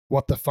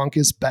What the Funk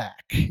is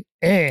back.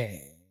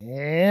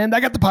 And I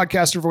got the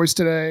podcaster voice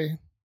today.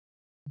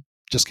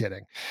 Just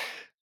kidding.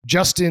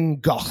 Justin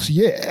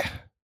Gauthier,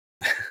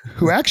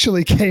 who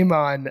actually came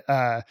on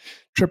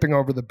Tripping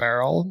Over the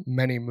Barrel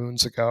many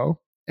moons ago.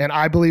 And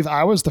I believe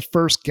I was the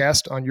first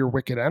guest on your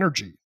Wicked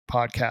Energy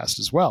podcast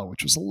as well,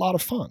 which was a lot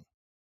of fun.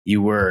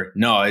 You were.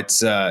 No, it's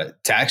to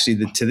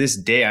this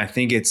day, I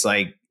think it's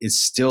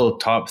still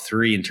top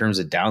 3 in terms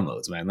of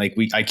downloads, man.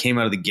 I came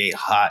out of the gate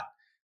hot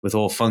with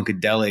old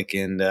Funkadelic,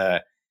 and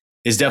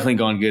it's definitely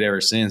gone good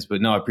ever since.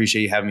 But no, I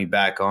appreciate you having me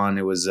back on.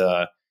 It was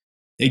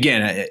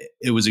again,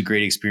 it was a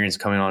great experience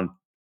coming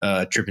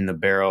on Tripping the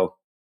Barrel.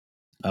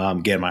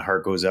 Again, my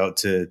heart goes out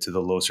to the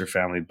Loser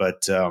family,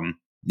 but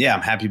yeah,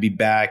 I'm happy to be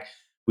back.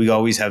 We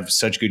always have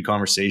such good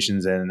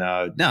conversations, and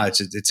no,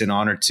 it's an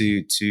honor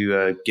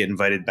to get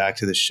invited back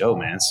to the show,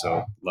 man.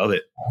 So love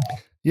it.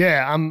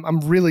 Yeah, I'm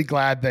really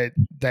glad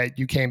that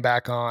you came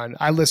back on.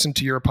 I listen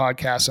to your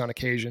podcast on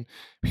occasion.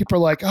 People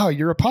are like, "Oh,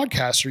 you're a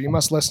podcaster. You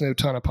must listen to a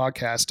ton of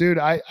podcasts." Dude,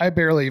 I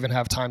barely even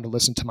have time to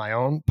listen to my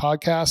own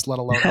podcast, let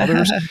alone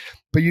others.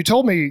 But you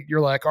told me, you're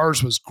like,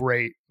 ours was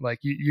great. Like,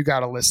 you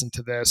got to listen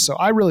to this. So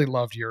I really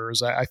loved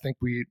yours. I think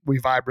we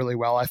vibe really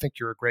well. I think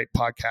you're a great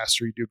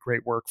podcaster. You do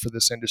great work for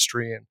this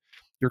industry, and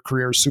your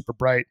career is super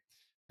bright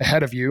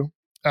ahead of you.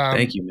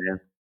 Thank you,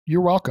 man.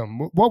 You're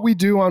welcome. What we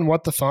do on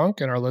What the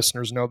Funk, and our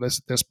listeners know this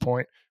at this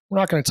point, we're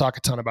not going to talk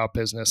a ton about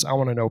business. I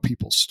want to know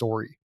people's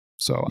story.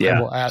 So I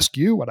will ask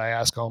you what I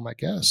ask all my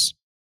guests.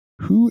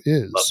 Who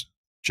is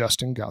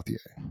Justin Gauthier?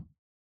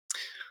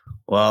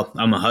 Well,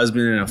 I'm a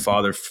husband and a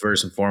father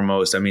first and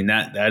foremost. I mean,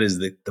 that is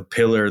the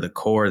pillar, the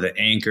core, the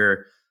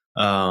anchor.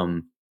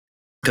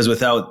 Because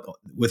without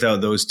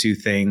those two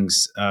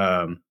things,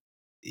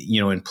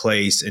 in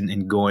place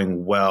and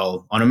going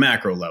well on a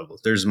macro level,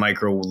 there's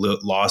micro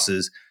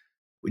losses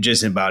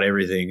just about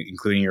everything,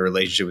 including your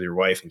relationship with your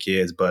wife and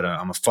kids. But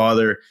I'm a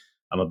father,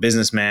 I'm a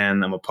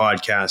businessman, I'm a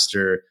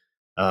podcaster,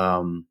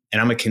 and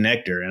I'm a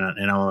connector,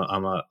 and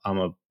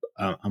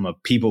I'm a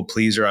people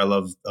pleaser. I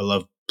love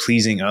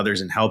pleasing others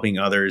and helping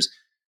others.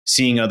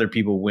 Seeing other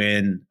people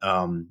win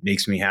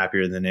makes me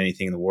happier than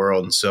anything in the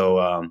world. And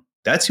so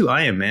that's who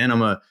I am, man.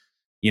 I'm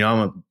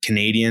a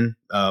Canadian,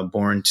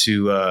 born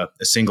to a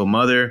single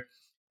mother.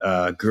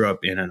 Grew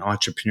up in an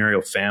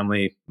entrepreneurial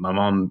family. My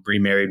mom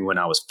remarried when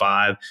I was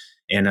 5.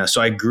 And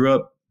so I grew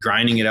up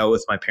grinding it out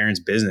with my parents'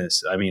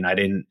 business. I mean, I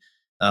didn't,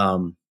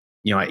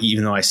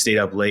 even though I stayed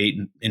up late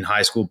in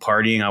high school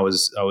partying, I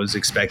was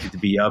expected to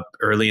be up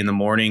early in the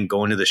morning,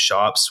 going to the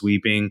shop,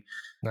 sweeping,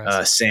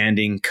 nice.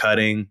 Sanding,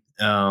 cutting.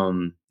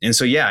 And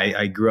so, yeah,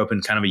 I grew up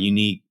in kind of a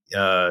unique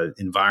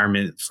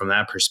environment from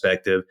that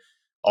perspective.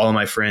 All of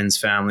my friends'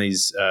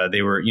 families,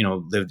 they were,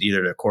 lived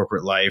either a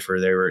corporate life or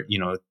they were,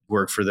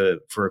 worked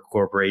for a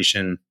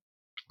corporation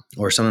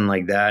or something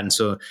like that. And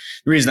so the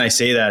reason I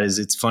say that is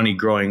it's funny,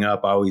 growing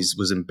up, I always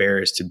was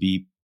embarrassed to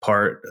be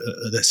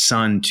the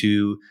son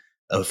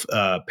of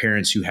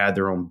parents who had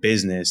their own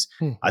business.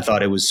 I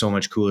thought it was so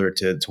much cooler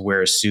to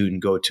wear a suit and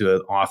go to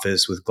an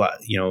office with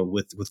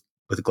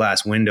with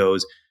glass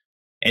windows.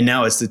 And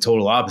now it's the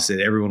total opposite.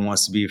 Everyone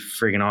wants to be a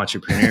friggin'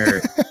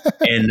 entrepreneur.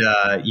 And,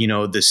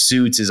 the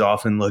suits is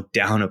often looked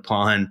down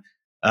upon.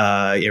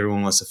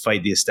 Everyone wants to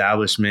fight the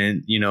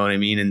establishment. You know what I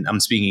mean? And I'm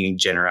speaking in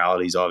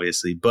generalities,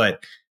 obviously.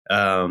 But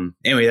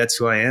anyway, that's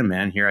who I am,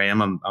 man. Here I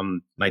am.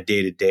 I'm my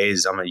day-to-day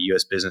is I'm a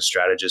U.S. business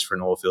strategist for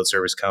an oil field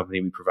service company.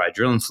 We provide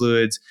drilling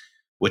fluids,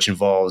 which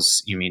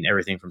involves,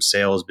 everything from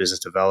sales, business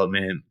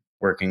development,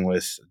 working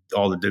with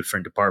all the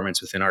different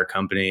departments within our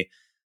company.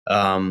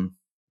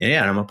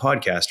 And I'm a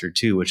podcaster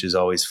too, which is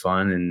always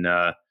fun. And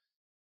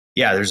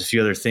there's a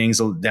few other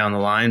things down the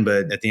line,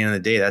 but at the end of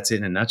the day, that's it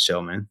in a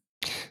nutshell, man.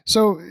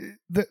 So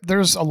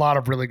there's a lot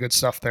of really good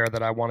stuff there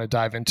that I want to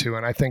dive into.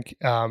 And I think,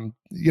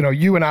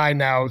 you and I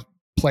now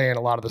play in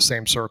a lot of the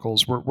same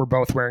circles. We're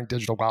both wearing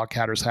Digital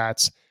Wildcatters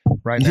hats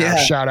right now. Yeah.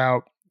 Shout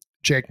out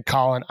Jake and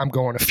Colin. I'm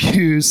going to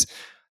Fuse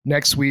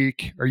next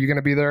week. Are you going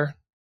to be there?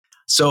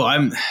 So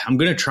I'm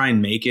going to try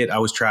and make it. I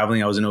was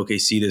traveling. I was in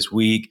OKC this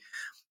week.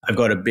 I've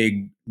got a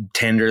big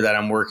tender that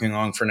I'm working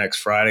on for next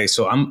Friday.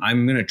 So I'm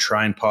going to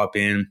try and pop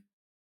in.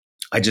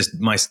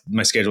 My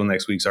schedule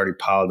next week's already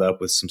piled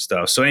up with some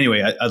stuff. So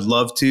anyway, I'd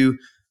love to.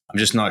 I'm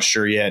just not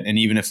sure yet. And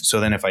even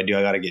if I do,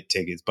 I got to get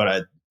tickets,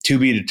 but to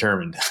be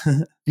determined.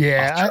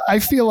 Yeah. I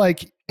feel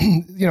like,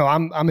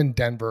 I'm in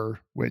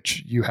Denver,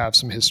 which you have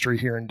some history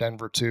here in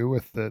Denver too,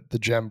 with the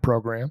GEM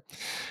program.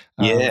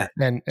 Yeah.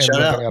 And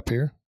living up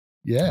here.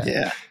 Yeah.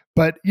 Yeah.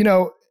 But,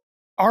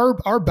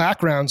 our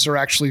backgrounds are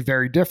actually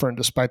very different,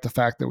 despite the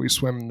fact that we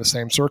swim in the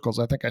same circles.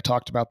 I think I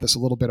talked about this a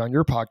little bit on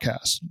your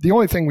podcast. The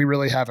only thing we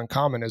really have in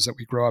common is that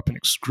we grew up in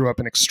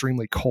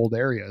extremely cold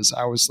areas.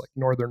 I was like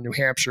northern New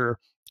Hampshire.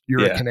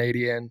 You're a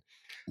Canadian.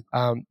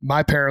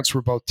 My parents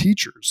were both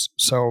teachers.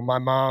 So my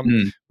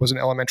mom was an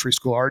elementary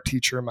school art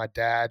teacher. My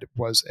dad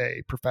was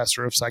a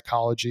professor of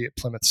psychology at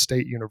Plymouth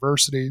State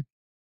University.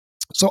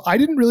 So I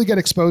didn't really get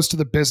exposed to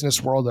the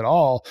business world at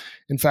all.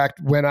 In fact,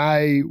 when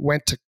I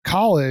went to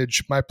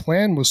college, my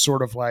plan was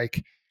sort of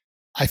like,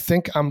 I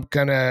think I'm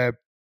going to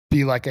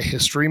be like a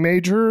history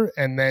major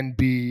and then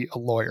be a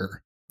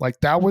lawyer.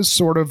 Like that was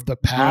sort of the Oh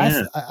path.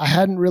 yeah. I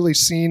hadn't really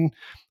seen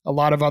a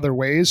lot of other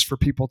ways for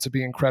people to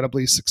be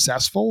incredibly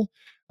successful.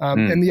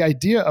 And Mm, the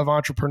idea of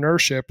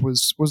entrepreneurship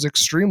was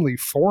extremely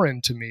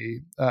foreign to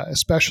me,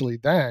 especially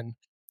then.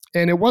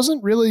 And it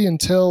wasn't really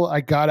until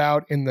I got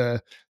out in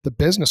the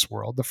business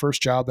world. The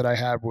first job that I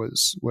had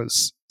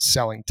was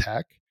selling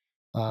tech,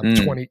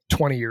 mm,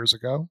 20 years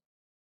ago,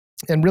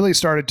 and really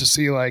started to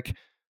see like,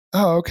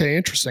 oh, okay,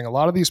 interesting. A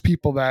lot of these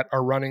people that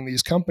are running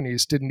these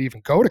companies didn't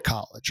even go to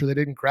college or they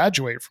didn't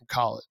graduate from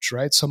college,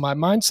 right? So my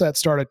mindset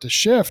started to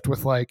shift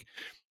with like,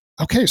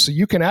 okay, so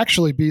you can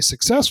actually be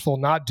successful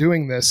not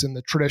doing this in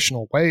the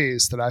traditional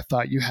ways that I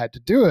thought you had to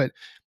do it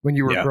when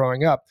you were yeah.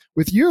 growing up.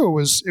 With you,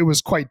 it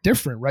was quite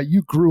different, right?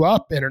 You grew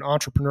up in an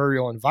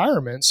entrepreneurial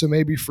environment, so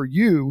maybe for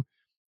you,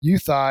 you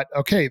thought,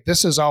 okay,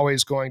 this is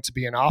always going to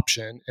be an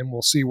option, and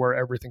we'll see where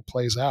everything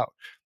plays out.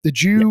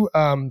 Did you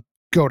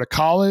go to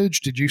college?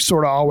 Did you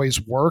sort of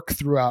always work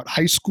throughout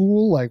high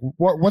school? Like,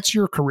 what's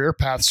your career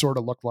path sort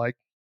of look like?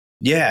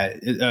 Yeah.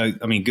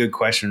 I mean, good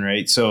question,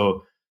 right?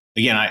 So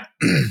again, I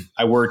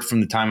I worked from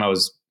the time I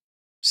was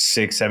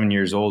 6, 7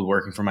 years old,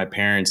 working for my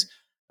parents.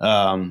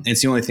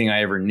 It's the only thing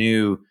I ever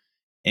knew,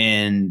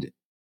 and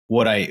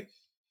what I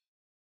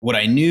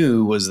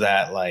knew was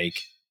that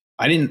like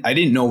I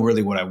didn't know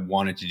really what I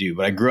wanted to do,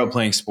 but I grew up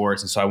playing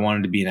sports, and so I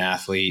wanted to be an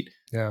athlete.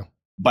 Yeah.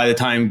 By the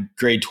time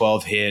grade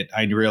 12 hit,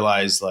 I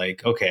realized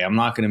like, okay, I'm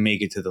not going to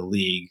make it to the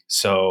league,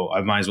 so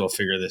I might as well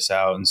figure this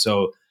out. And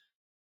so,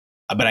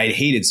 but I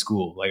hated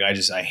school. Like I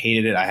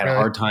hated it. I had a Really?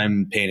 hard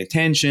time paying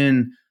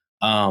attention.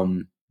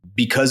 Um,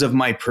 because of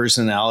my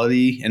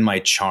personality and my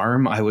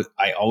charm, I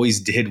always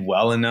did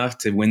well enough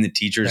to win the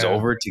teachers Yeah.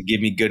 over to give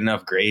me good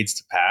enough grades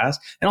to pass.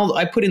 And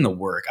I put in the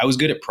work. I was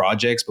good at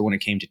projects, but when it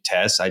came to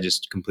tests, I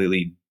just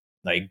completely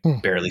like Hmm.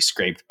 barely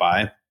scraped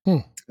by. Hmm.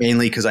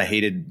 Mainly because I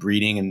hated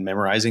reading and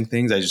memorizing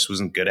things. I just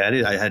wasn't good at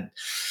it. I had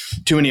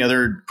too many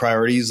other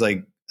priorities,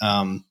 like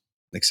I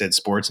said,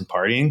 sports and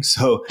partying.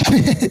 So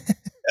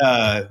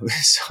uh,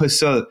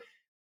 so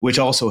which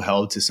also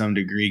helped to some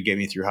degree get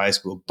me through high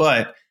school.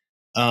 But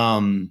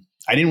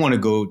I didn't want to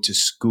go to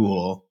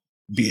school,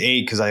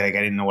 because I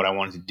didn't know what I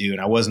wanted to do, and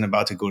I wasn't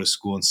about to go to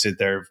school and sit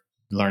there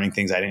learning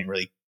things I didn't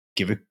really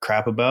give a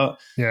crap about.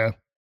 Yeah.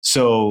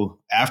 So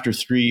after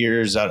 3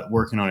 years out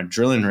working on a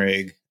drilling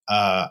rig,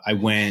 I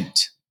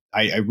went.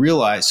 I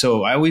realized.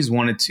 So I always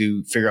wanted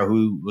to figure out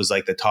who was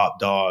like the top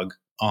dog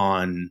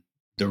on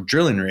the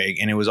drilling rig,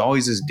 and it was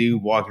always this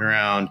dude walking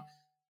around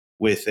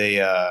with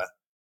a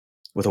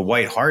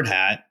white hard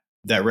hat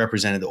that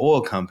represented the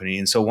oil company.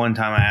 And so one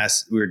time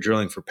we were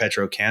drilling for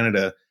Petro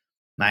Canada,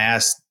 and I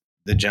asked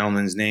the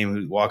gentleman's name who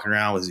was walking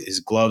around. Was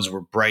his gloves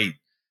were bright,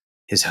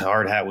 his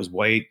hard hat was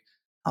white.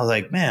 I was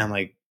like, man,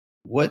 like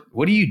what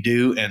do you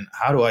do and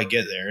how do I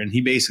get there? And he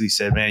basically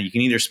said, man, you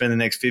can either spend the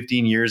next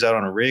 15 years out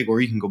on a rig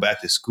or you can go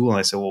back to school. And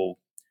I said, well,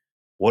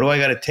 what do I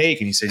got to take?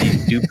 And he said, you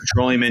can do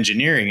petroleum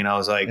engineering. And I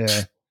was like,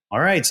 Yeah.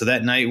 all right. So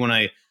that night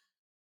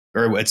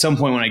or at some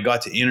point when I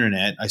got to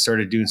internet, I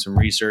started doing some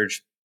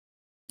research.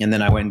 And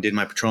then I went and did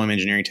my petroleum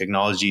engineering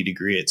technology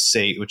degree at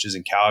SAIT, which is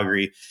in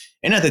Calgary.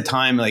 And at the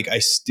time, like I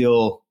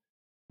still,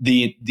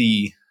 the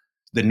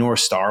North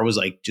Star was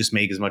like, just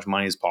make as much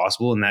money as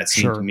possible. And that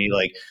seemed to Sure. me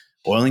like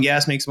oil and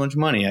gas makes a bunch of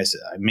money. I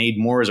said, I made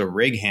more as a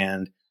rig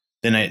hand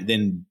than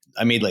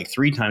I made like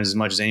 3 times as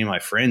much as any of my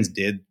friends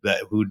did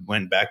who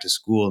went back to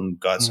school and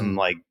got some Mm.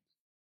 like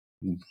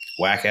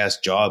whack ass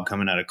job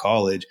coming out of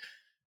college.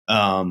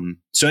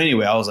 So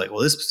anyway, I was like, well,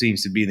 this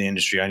seems to be the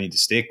industry I need to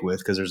stick with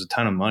because there's a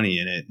ton of money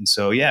in it. And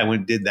so, yeah, I went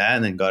and did that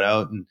and then got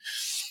out. And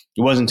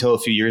it wasn't until a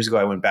few years ago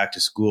I went back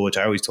to school, which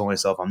I always told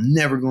myself I'm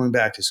never going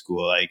back to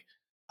school. Like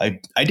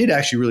I did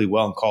actually really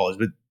well in college,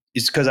 but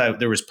it's because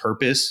there was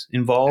purpose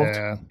involved,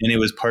 Yeah. and it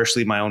was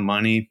partially my own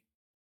money.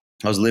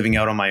 I was living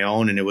out on my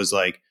own, and it was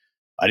like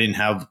I didn't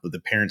have the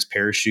parents'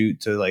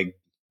 parachute to like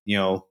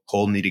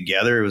hold me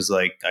together. It was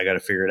like I got to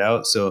figure it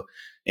out. So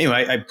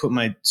anyway,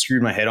 I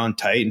screwed my head on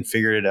tight and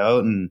figured it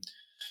out. And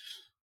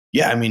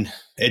yeah, I mean,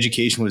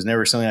 education was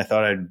never something I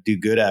thought I'd do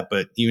good at,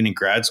 but even in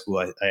grad school,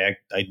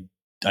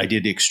 I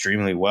did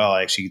extremely well.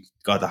 I actually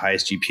got the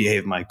highest GPA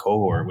of my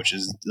cohort, which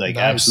is like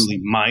Nice. absolutely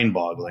mind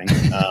boggling.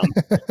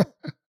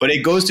 But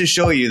it goes to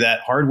show you that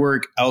hard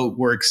work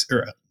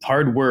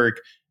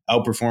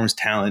outperforms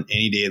talent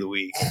any day of the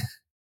week.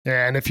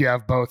 Yeah, and if you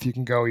have both, you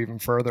can go even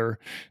further.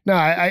 No,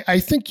 I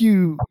think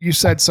you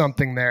said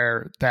something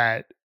there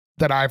that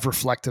I've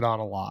reflected on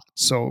a lot.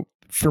 So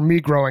for me,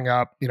 growing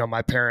up,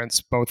 my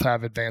parents both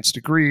have advanced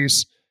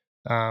degrees.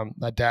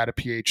 My dad a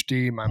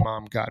PhD. My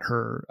mom got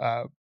her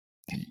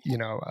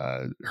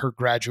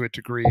graduate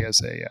degree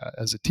as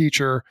a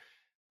teacher.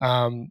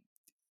 Um,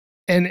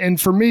 and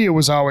for me, it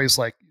was always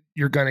like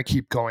you're going to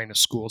keep going to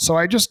school. So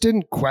I just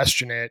didn't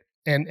question it.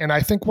 And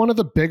I think one of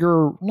the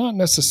bigger, not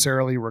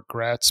necessarily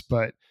regrets,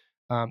 but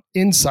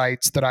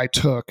insights that I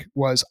took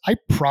was I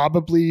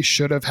probably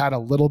should have had a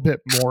little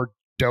bit more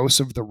dose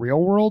of the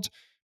real world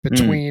Mm,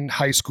 between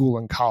high school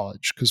and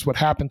college. Because what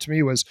happened to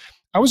me was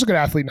I was a good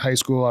athlete in high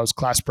school. I was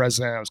class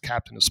president. I was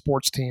captain of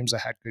sports teams. I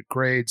had good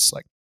grades,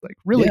 like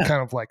really Yeah.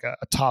 kind of like a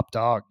top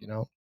dog, you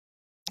know?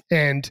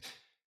 And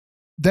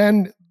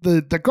then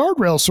the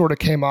guardrail sort of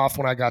came off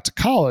when I got to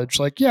college.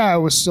 Like, yeah, I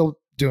was still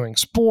doing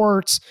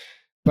sports,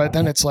 but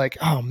then it's like,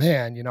 oh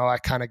man, you know, I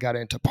kind of got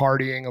into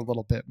partying a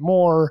little bit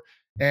more.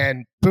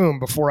 And boom,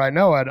 before I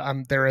know it,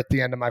 I'm there at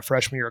the end of my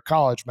freshman year of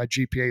college. My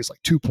GPA is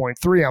like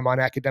 2.3. I'm on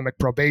academic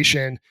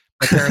probation.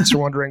 My parents are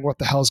wondering what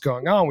the hell's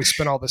going on. We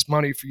spent all this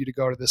money for you to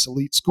go to this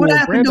elite school What in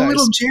happened to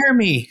little Brandeis.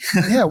 Jeremy?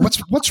 Yeah,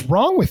 what's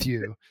wrong with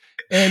you?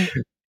 And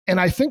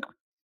I think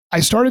I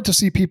started to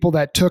see people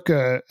that took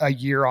a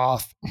year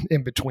off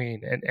in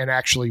between and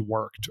actually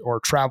worked or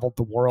traveled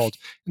the world.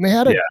 And they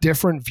had a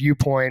different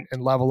viewpoint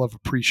and level of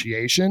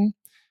appreciation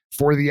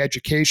for the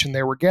education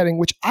they were getting,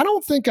 which I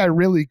don't think I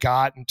really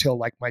got until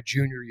like my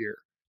junior year.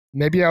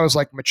 Maybe I was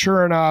like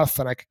mature enough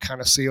and I could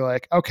kind of see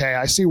like, okay,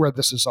 I see where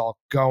this is all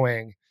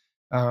going.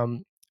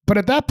 But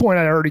at that point,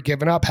 I'd already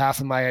given up half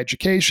of my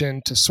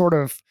education to sort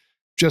of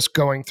just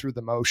going through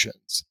the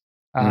motions.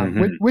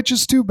 Which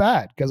is too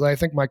bad because I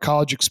think my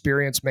college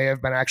experience may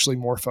have been actually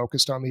more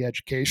focused on the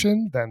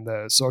education than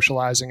the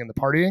socializing and the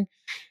partying.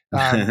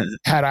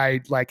 Had I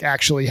like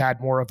actually had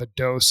more of a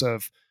dose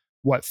of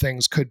what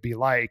things could be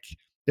like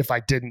if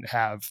I didn't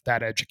have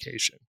that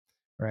education,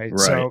 right?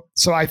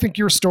 So I think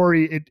your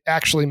story, it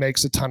actually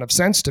makes a ton of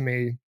sense to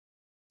me.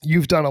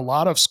 You've done a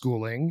lot of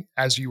schooling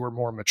as you were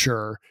more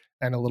mature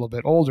and a little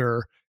bit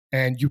older,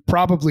 and you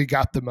probably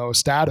got the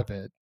most out of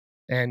it.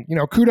 And, you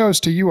know, kudos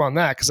to you on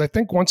that, because I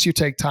think once you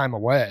take time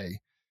away,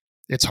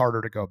 it's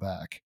harder to go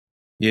back.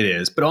 It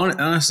is. But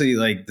honestly,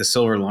 like the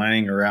silver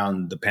lining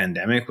around the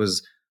pandemic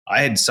was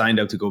I had signed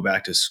up to go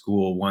back to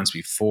school once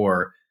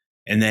before,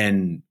 and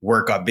then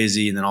work got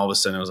busy. And then all of a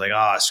sudden I was like,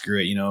 screw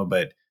it, you know.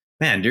 But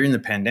man, during the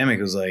pandemic,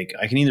 it was like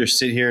I can either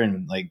sit here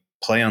and like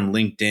play on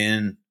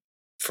LinkedIn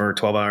for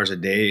 12 hours a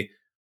day,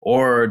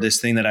 or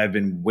this thing that I've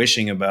been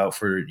wishing about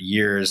for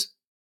years,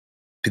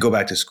 to go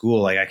back to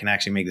school. Like I can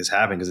actually make this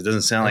happen, because it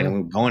doesn't sound like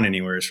I'm going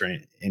anywhere for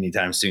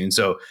anytime soon.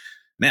 So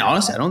man,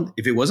 honestly,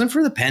 if it wasn't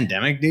for the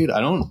pandemic, dude,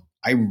 I'm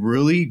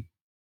really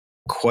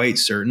quite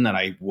certain that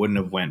I wouldn't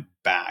have went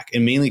back.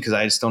 And mainly because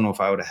I just don't know if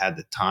I would have had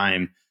the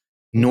time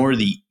nor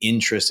the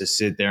interest to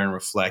sit there and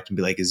reflect and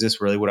be like, is this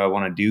really what I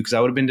want to do? Because I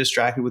would have been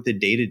distracted with the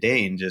day to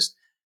day and just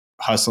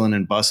hustling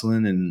and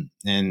bustling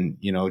and,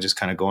 you know, just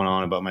kind of going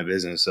on about my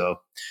business. So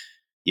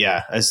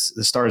yeah, as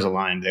the stars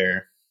aligned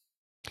there.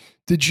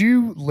 Did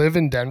you live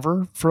in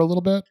Denver for a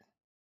little bit?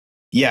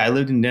 Yeah, I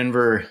lived in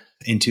Denver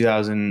in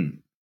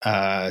 2000,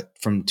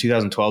 from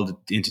 2012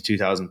 into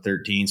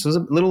 2013. So it was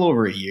a little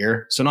over a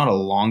year. So not a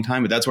long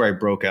time, but that's where I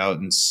broke out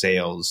in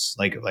sales,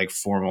 like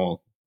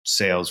formal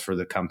sales for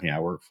the company I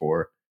work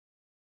for.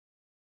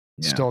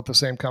 Yeah. Still at the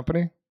same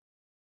company?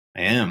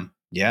 I am.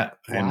 Yeah.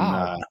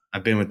 Wow. And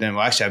I've been with them.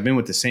 Well, actually, I've been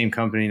with the same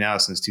company now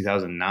since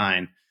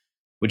 2009,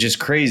 which is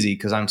crazy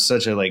because I'm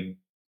such a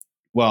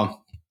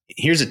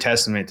here's a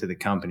testament to the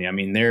company. I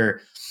mean, they're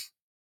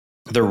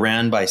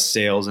ran by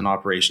sales and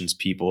operations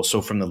people.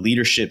 So from the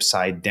leadership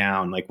side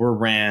down, like we're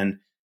ran,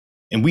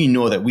 and we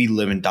know that we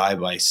live and die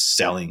by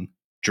selling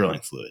drilling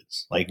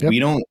fluids. Like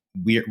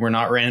we're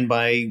not ran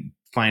by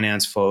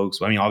finance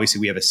folks. I mean, obviously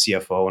we have a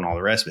CFO and all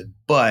the rest of it,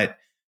 but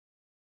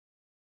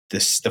the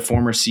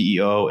former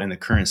CEO and the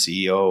current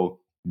CEO,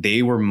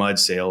 they were mud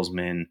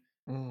salesmen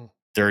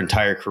their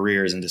entire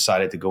careers and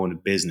decided to go into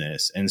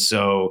business. And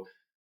so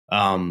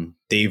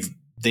we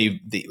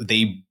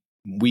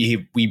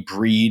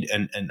breed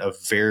a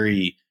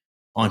very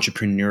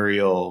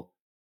entrepreneurial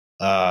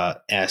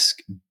esque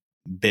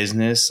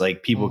business.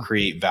 Like people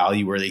create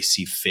value where they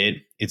see fit.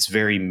 It's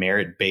very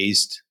merit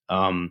based.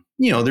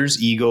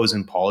 There's egos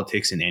and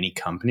politics in any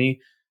company,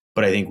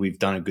 but I think we've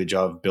done a good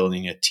job of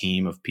building a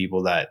team of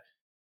people that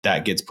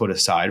gets put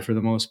aside for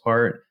the most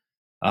part.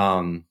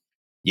 And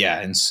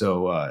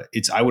so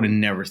I would have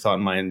never thought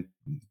in my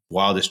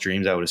wildest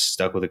dreams I would have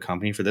stuck with a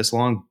company for this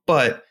long,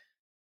 but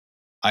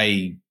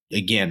they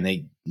give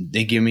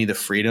me the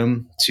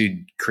freedom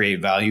to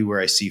create value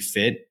where I see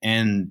fit.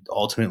 And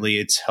ultimately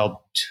it's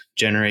helped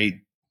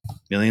generate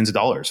millions of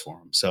dollars for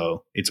them.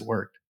 So it's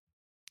worked.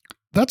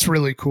 That's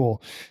really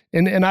cool.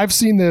 And I've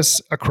seen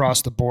this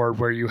across the board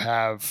where you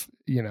have,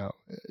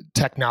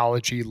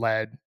 technology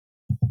led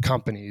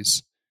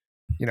companies,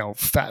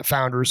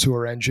 founders who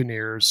are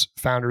engineers,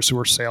 founders who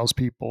are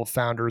salespeople,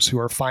 founders who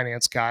are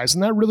finance guys.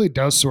 And that really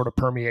does sort of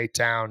permeate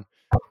down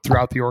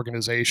throughout the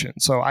organization.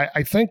 So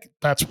I think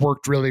that's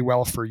worked really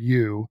well for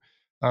you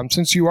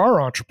since you are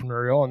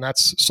entrepreneurial, and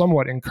that's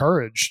somewhat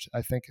encouraged,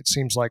 I think it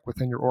seems like,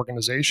 within your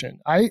organization.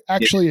 I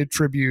actually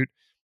attribute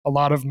a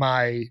lot of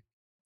my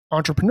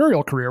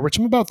entrepreneurial career, which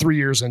I'm about 3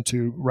 years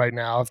into right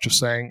now, of just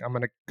saying I'm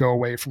going to go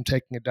away from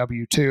taking a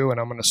W-2 and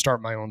I'm going to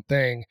start my own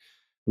thing.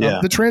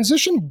 The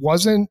transition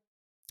wasn't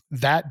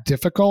that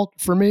difficult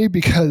for me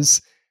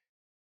because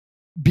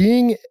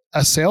being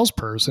a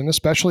salesperson,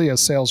 especially a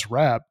sales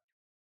rep,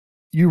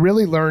 you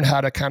really learn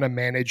how to kind of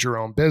manage your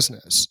own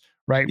business,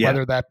 right? Yeah.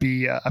 Whether that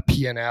be a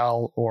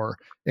P&L or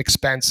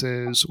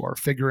expenses or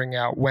figuring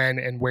out when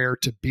and where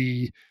to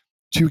be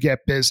to get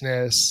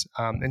business,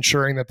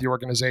 ensuring that the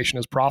organization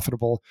is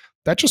profitable,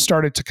 that just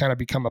started to kind of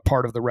become a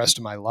part of the rest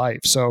of my life.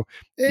 So,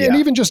 and Yeah.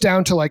 even just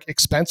down to like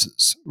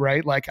expenses,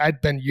 right? Like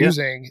I'd been Yeah.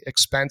 using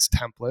expense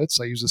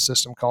templates. I use a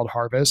system called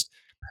Harvest.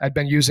 I'd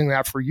been using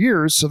that for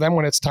years. So then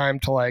when it's time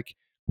to like,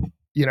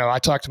 I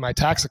talked to my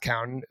tax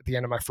accountant at the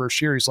end of my first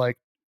year. He's like,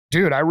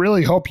 dude, I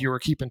really hope you were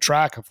keeping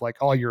track of like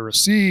all your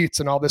receipts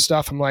and all this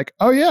stuff. I'm like,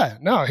 oh yeah,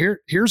 no,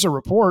 here's a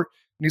report.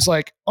 And he's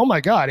like, oh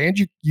my God,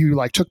 and you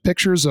like took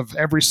pictures of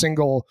every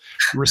single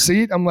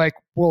receipt. I'm like,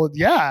 well,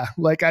 yeah,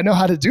 like I know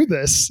how to do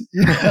this.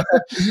 Yeah.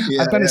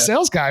 I've been a Yeah.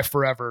 sales guy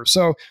forever.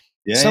 So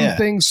some Yeah.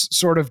 things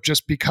sort of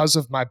just because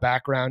of my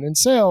background in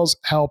sales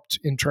helped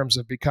in terms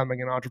of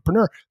becoming an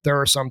entrepreneur.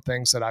 There are some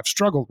things that I've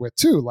struggled with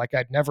too. Like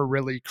I'd never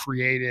really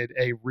created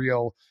a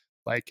real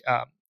like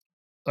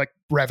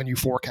revenue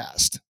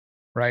forecast,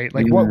 right?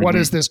 Like what Mhm.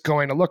 is this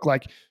going to look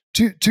like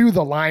to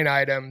the line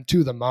item,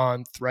 to the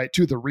month, right?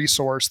 To the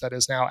resource that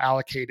is now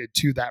allocated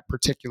to that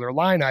particular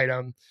line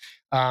item.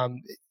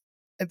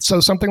 And so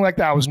something like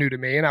that was new to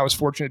me. And I was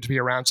fortunate to be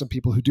around some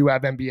people who do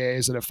have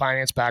MBAs that have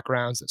finance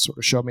backgrounds that sort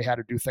of showed me how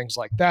to do things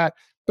like that.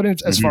 But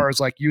as Mhm. far as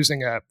like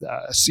using a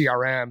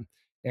CRM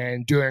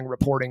and doing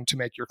reporting to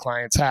make your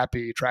clients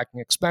happy, tracking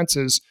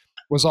expenses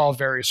was all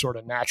very sort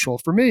of natural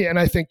for me. And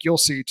I think you'll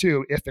see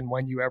too, if and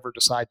when you ever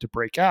decide to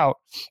break out,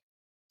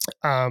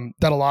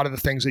 that a lot of the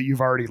things that you've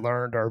already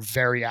learned are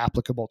very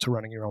applicable to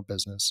running your own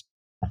business.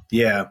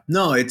 Yeah,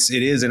 no, it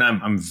is, and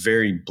I'm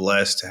very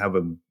blessed to have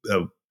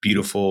a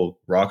beautiful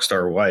rock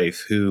star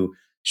wife who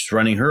she's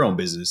running her own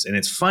business, and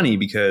it's funny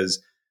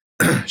because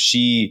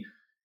she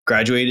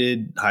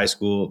graduated high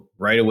school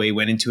right away,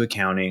 went into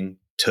accounting,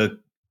 took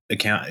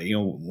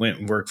went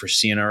and worked for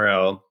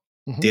CNRL,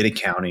 Mm-hmm. did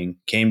accounting,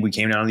 we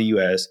came down to the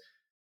US,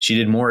 she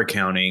did more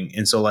accounting,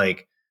 and so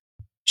like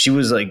she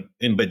was like,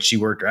 but she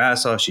worked her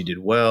ass off, she did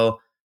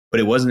well, but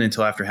it wasn't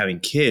until after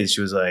having kids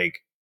she was like,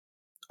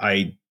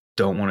 I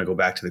don't want to go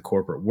back to the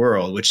corporate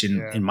world, which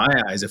Yeah. in my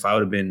eyes, if I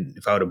would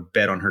have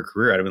bet on her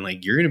career, I'd have been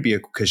like, you're going to be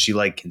because she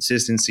liked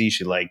consistency.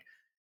 She liked,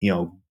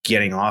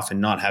 getting off and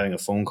not having a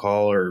phone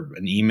call or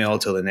an email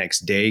till the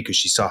next day. Cause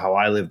she saw how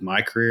I lived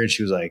my career. And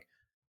she was like,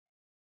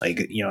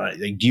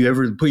 do you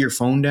ever put your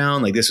phone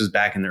down? Like this was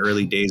back in the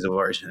early days of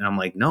ours. And I'm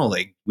like, no,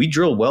 like we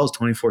drill wells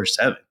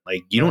 24/7.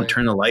 Like you don't Right.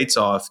 turn the lights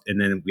off and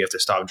then we have to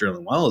stop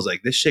drilling wells.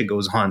 Like this shit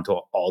goes on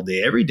all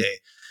day, every day.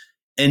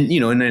 And,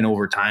 and then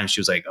over time she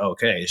was like, oh,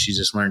 okay, she's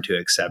just learned to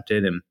accept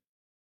it. And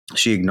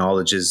she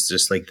acknowledges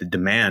just like the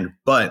demand.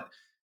 But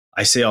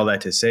I say all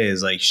that to say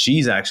is like,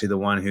 she's actually the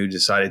one who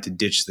decided to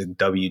ditch the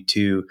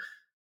W-2.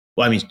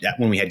 Well, I mean,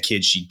 when we had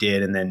kids, she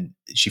did. And then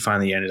she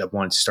finally ended up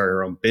wanting to start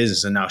her own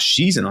business. And now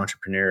she's an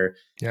entrepreneur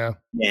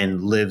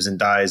and lives and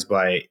dies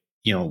by,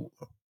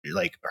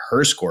 like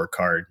her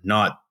scorecard,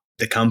 not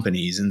the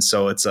companies. And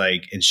so it's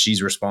like, and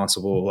she's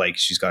responsible. Like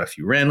she's got a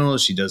few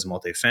rentals. She does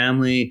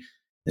multifamily.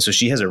 And so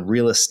she has a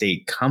real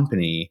estate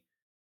company.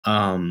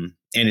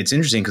 And it's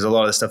interesting because a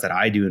lot of the stuff that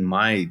I do in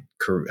my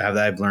career, that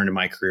I've learned in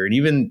my career, and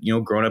even,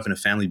 growing up in a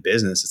family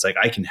business, it's like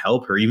I can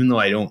help her, even though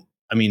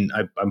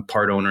I'm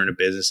part owner in a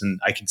business and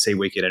I can say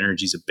Wicked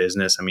Energy is a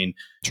business. I mean,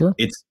 Sure.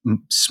 It's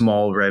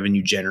small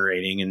revenue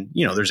generating and,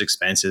 there's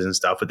expenses and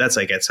stuff, but that's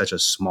like at such a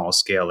small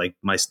scale. Like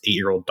my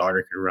 8-year-old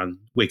daughter could run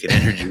Wicked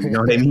Energy. You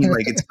know what I mean?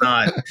 Like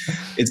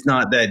it's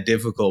not that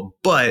difficult,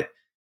 but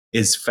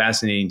it's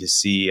fascinating to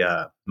see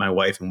my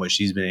wife and what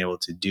she's been able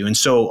to do. And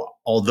so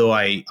although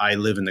I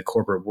live in the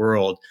corporate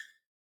world,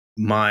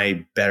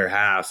 my better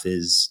half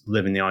is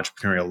living the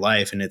entrepreneurial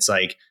life. And it's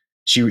like,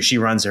 she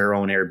runs her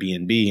own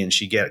Airbnb and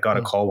she got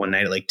a call one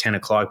night at like 10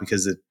 o'clock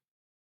because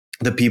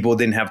the people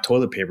didn't have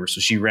toilet paper.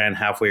 So she ran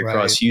halfway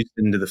across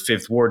Houston to the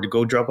 5th Ward to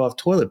go drop off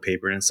toilet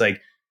paper. And it's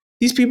like,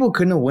 these people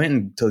couldn't have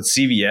went to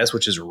CVS,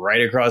 which is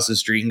right across the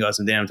street, and got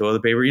some damn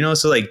toilet paper,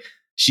 So like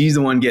she's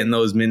the one getting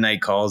those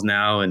midnight calls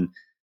now. And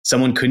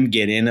someone couldn't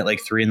get in at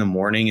like 3 a.m.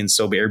 And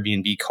so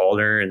Airbnb called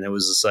her and it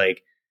was just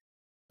like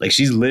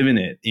she's living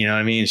it, you know what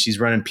I mean? She's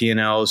running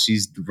P&Ls,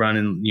 she's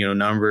running,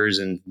 numbers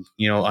and,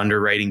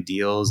 underwriting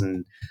deals.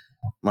 And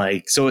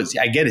like, so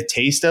I get a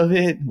taste of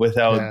it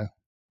without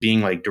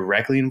being like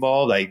directly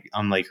involved.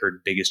 I'm like her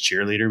biggest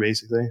cheerleader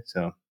basically.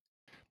 So.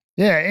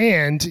 Yeah,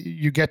 and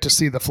you get to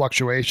see the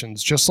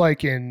fluctuations, just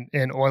like in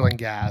oil and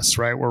gas,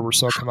 right? Where we're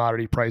so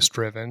commodity price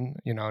driven.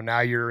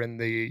 Now you're in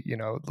the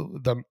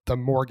the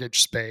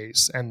mortgage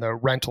space and the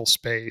rental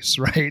space,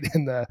 right?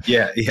 In the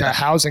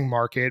housing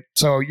market.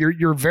 So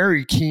you're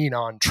very keen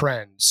on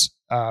trends.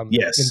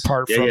 Yes. In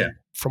part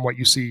from what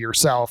you see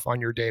yourself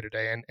on your day to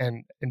day,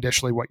 and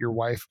additionally what your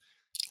wife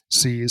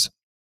sees.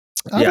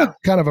 I have a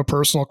kind of a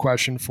personal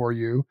question for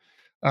you.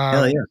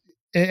 Hell yeah.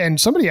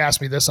 And somebody asked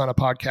me this on a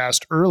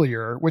podcast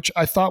earlier, which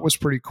I thought was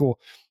pretty cool.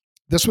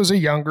 This was a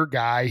younger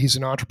guy. He's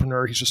an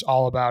entrepreneur. He's just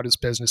all about his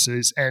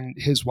businesses. And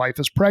his wife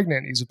is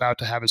pregnant. He's about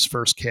to have his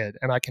first kid.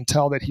 And I can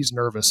tell that he's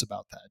nervous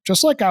about that.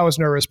 Just like I was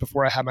nervous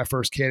before I had my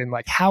first kid. And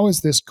like, how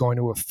is this going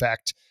to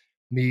affect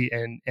me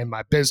and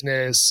my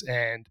business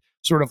and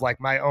sort of like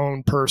my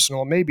own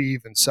personal, maybe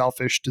even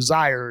selfish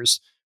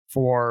desires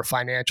for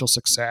financial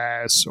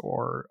success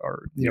or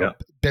Yeah.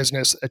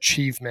 business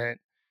achievement.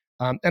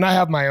 And I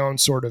have my own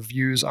sort of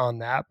views on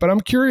that. But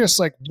I'm curious,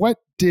 like,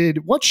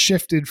 what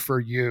shifted for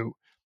you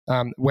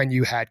when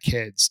you had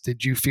kids?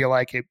 Did you feel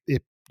like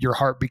your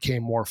heart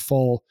became more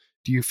full?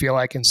 Do you feel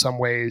like in some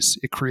ways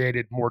it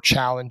created more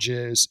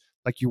challenges?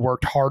 Like you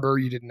worked harder,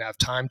 you didn't have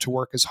time to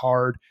work as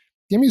hard?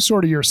 Give me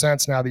sort of your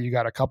sense now that you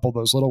got a couple of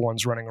those little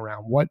ones running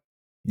around. What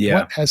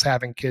Yeah. has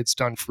having kids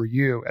done for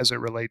you as it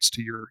relates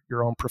to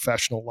your own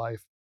professional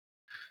life?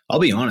 I'll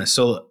be honest.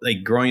 So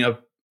like growing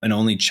up an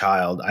only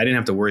child, I didn't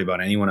have to worry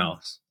about anyone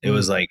else. It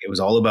was Mm, like, it was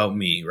all about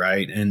me.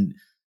 Right. And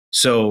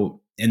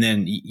so, and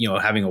then,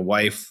 having a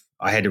wife,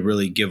 I had to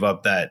really give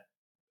up that.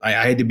 I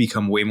had to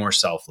become way more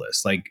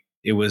selfless. Like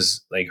it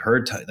was like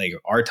like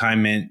our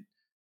time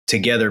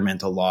together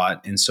meant a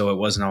lot. And so it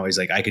wasn't always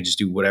like I could just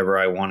do whatever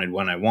I wanted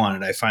when I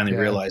wanted. I finally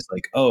yeah. realized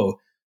like,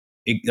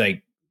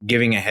 like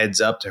giving a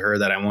heads up to her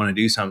that I want to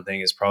do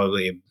something is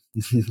probably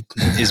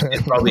is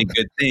probably a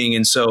good thing.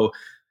 And so,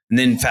 and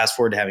then fast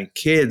forward to having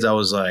kids, I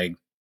was like,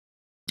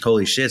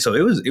 holy shit. So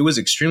it was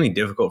extremely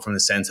difficult from the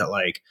sense that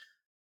like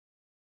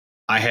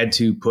I had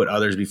to put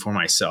others before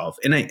myself.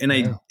 Yeah. And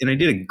I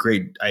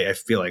did I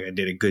feel like I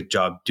did a good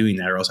job doing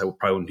that, or else I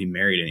probably wouldn't be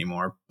married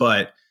anymore.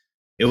 But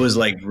it was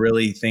like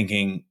really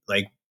thinking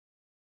like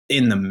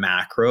in the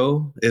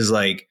macro is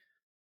like,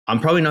 I'm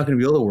probably not going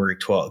to be able to work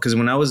 12. Cause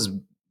when I was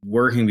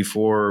working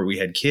before we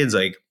had kids,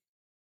 like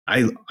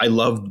I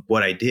loved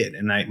what I did,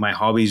 and my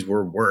hobbies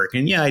were work.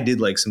 And yeah, I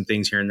did like some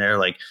things here and there,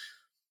 like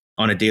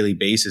on a daily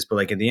basis. But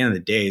like at the end of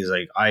the day, is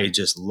like I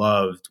just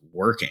loved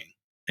working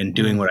and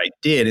doing Mm. what I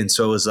did. And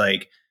so it was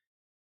like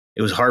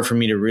it was hard for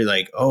me to really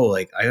like, oh,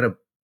 like I gotta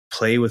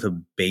play with a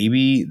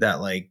baby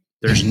that like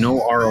there's no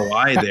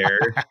ROI there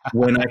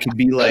when I could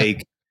be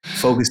like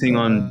focusing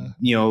on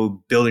Uh,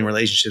 building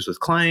relationships with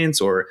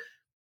clients or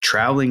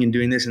traveling and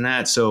doing this and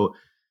that. So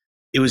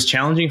it was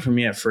challenging for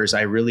me at first.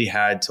 I really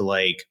had to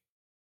like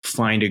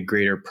find a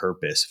greater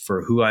purpose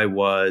for who I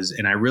was.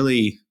 And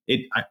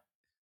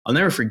I'll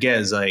never forget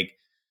is like,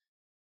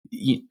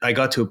 I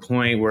got to a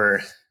point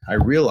where I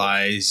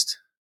realized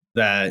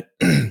that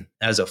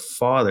as a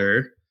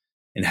father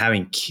and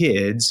having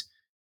kids,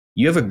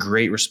 you have a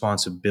great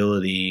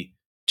responsibility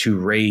to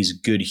raise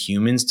good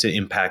humans to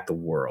impact the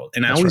world.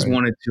 And I that's always right.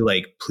 wanted to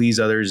like please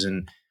others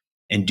and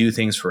do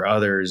things for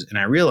others. And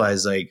I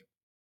realized like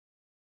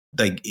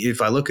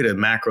if I look at a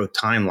macro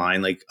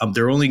timeline, like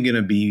they're only going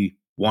to be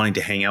wanting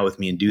to hang out with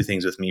me and do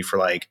things with me for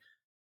like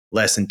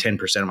less than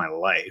 10% of my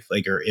life,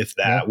 like, or if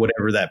Yeah. that,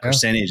 whatever that Yeah.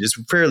 percentage is,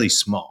 fairly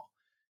small.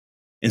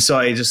 And so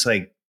I just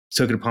like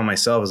took it upon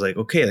myself. I was like,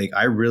 okay, like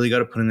I really got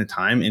to put in the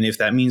time. And if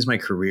that means my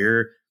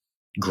career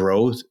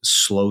growth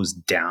slows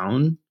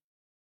down,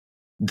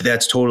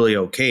 that's totally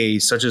okay.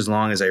 Such as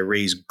long as I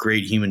raise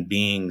great human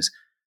beings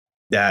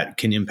that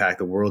can impact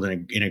the world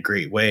in a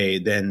great way,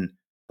 then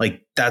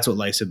like that's what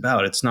life's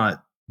about. It's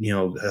not,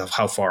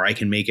 how far I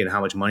can make it, how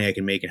much money I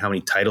can make, and how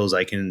many titles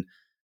I can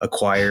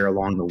acquire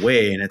along the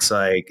way. And it's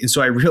like, and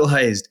so I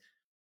realized,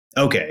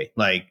 okay,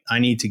 like I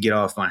need to get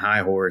off my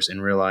high horse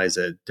and realize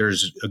that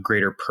there's a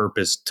greater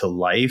purpose to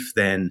life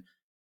than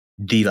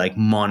the like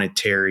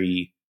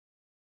monetary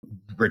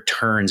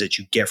returns that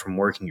you get from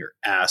working your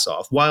ass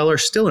off. While are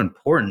still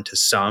important to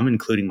some,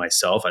 including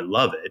myself, I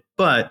love it,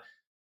 but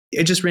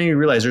it just made me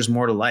realize there's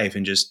more to life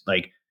and just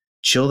like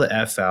chill the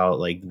F out.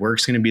 Like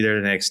work's going to be there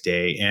the next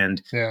day.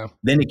 And Yeah.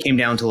 then it came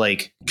down to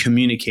like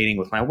communicating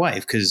with my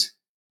wife. Cause,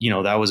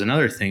 that was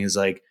another thing is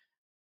like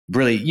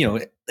really,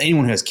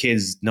 anyone who has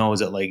kids knows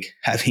that like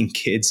having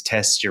kids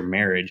tests your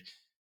marriage.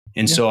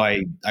 And Yeah. so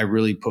I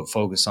really put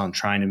focus on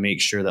trying to make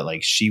sure that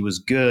like she was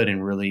good,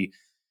 and really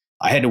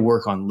I had to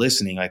work on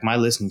listening. Like my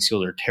listening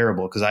skills are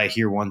terrible because I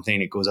hear one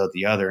thing, it goes out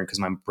the other, and because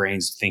my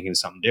brain's thinking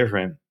something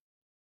different.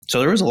 So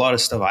there was a lot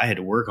of stuff I had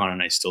to work on,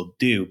 and I still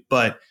do.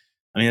 But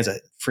I mean, that's a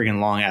freaking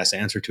long ass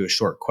answer to a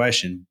short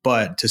question.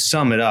 But to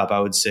sum it up, I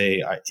would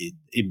say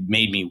it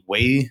made me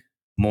way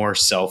more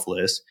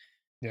selfless.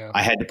 Yeah.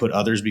 I had to put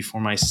others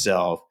before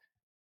myself,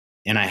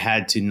 and I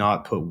had to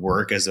not put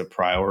work as a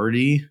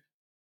priority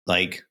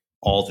like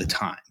all the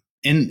time.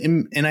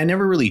 And I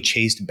never really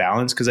chased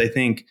balance, because I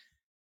think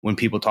when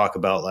people talk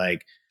about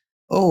like,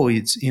 oh,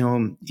 it's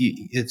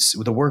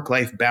the work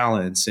life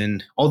balance,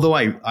 and although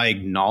I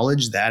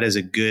acknowledge that as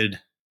a good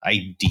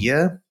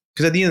idea,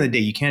 because at the end of the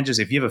day, you can't just,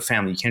 if you have a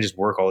family, you can't just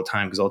work all the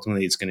time, because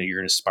ultimately you're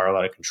gonna spiral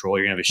out of control.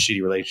 You're gonna have a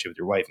shitty relationship with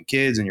your wife and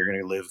kids, and you're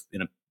gonna live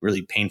in a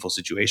really painful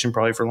situation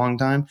probably for a long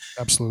time.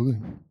 Absolutely.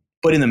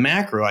 But in the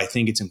macro, I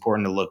think it's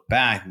important to look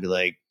back and be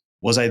like,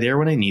 was I there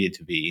when I needed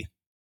to be?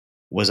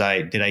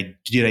 Did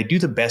I do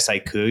the best I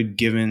could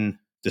given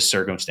the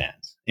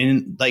circumstance?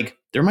 And like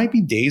there might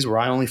be days where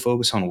I only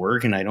focus on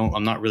work and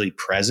I'm not really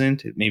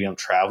present. Maybe I'm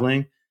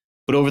traveling.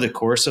 But over the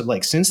course of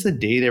like since the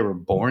day they were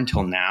born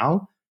till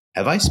now,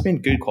 have I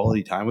spent good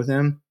quality time with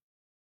them?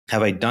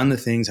 Have I done the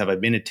things? Have I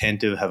been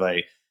attentive? Have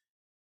I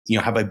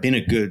been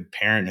a good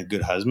parent and a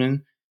good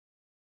husband?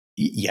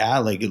 Yeah,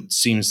 like it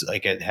seems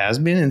like it has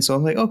been. And so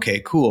I'm like,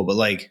 okay, cool. But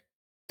like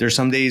there's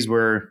some days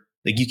where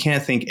like you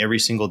can't think every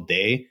single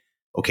day,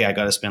 okay, I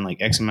got to spend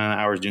like X amount of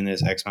hours doing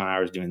this, X amount of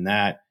hours doing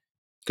that.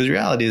 Because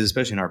reality is,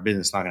 especially in our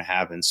business, it's not going to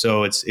happen.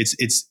 So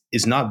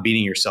it's not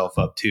beating yourself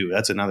up too.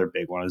 That's another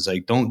big one. Is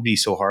like, don't be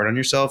so hard on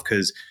yourself,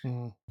 because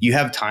Mm. you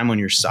have time on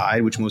your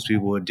side, which most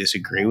people would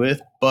disagree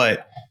with.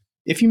 But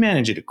if you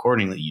manage it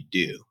accordingly, you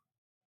do.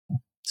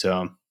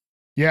 So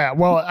Yeah,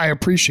 well, I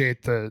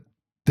appreciate the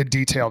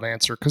detailed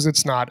answer because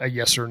it's not a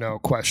yes or no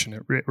question.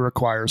 It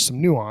requires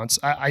some nuance.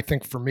 I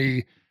think for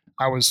me,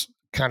 I was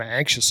kind of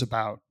anxious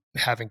about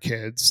having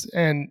kids,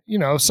 and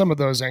some of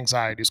those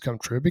anxieties come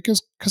true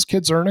because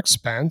kids are an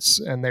expense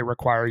and they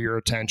require your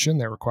attention,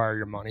 they require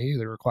your money,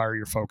 they require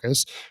your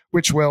focus,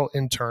 which will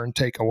in turn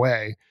take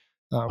away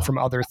from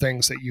other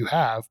things that you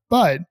have.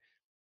 But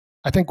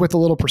I think with a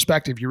little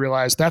perspective, you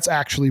realize that's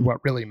actually what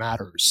really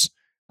matters.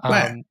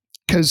 well,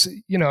 Because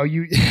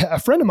you a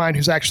friend of mine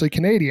who's actually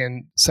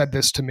Canadian said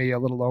this to me a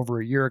little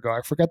over a year ago.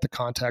 I forget the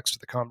context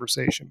of the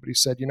conversation, but he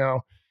said, I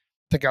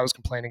think I was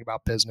complaining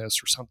about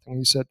business or something.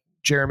 He said,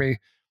 Jeremy,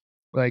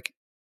 like,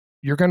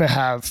 you're going to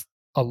have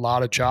a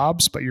lot of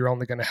jobs, but you're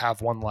only going to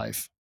have one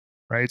life,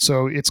 right?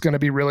 So it's going to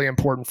be really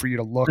important for you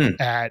to look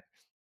at,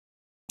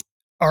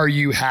 are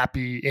you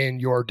happy in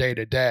your day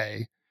to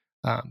day?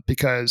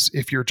 Because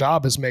if your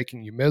job is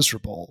making you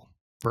miserable,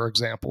 for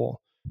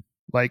example,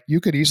 like you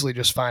could easily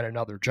just find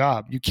another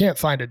job. You can't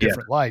find a yeah,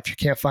 different life. You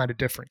can't find a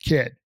different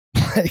kid.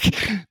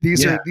 Like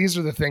yeah, these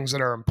are the things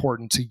that are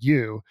important to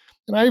you.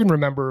 And I even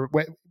remember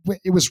when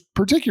it was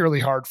particularly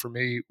hard for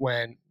me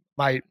when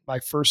my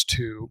first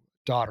two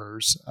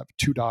daughters, I have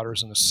two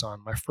daughters and a son.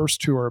 My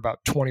first two are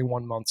about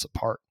 21 months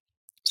apart.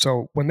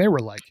 So when they were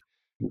like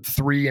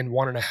 3 and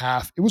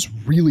 1.5, it was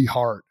really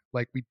hard.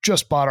 Like we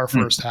just bought our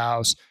first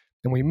house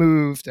and we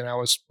moved, and I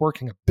was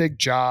working a big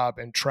job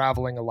and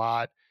traveling a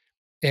lot.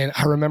 And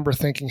I remember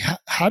thinking,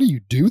 how do you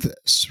do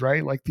this?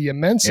 Right? Like the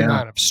immense yeah,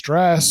 amount of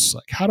stress,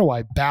 like how do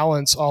I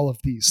balance all of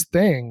these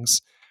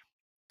things?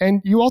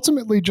 And you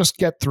ultimately just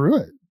get through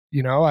it.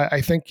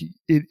 I think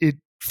it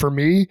for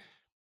me,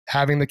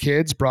 having the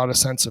kids brought a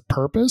sense of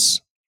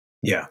purpose.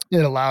 yeah,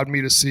 It allowed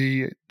me to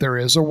see there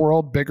is a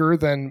world bigger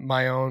than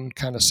my own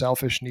kind of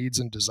selfish needs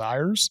and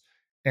desires.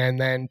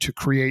 And then to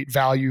create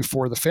value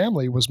for the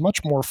family was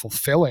much more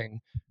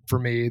fulfilling for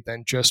me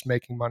than just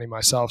making money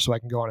myself so I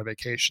can go on a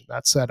vacation.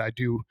 That said, I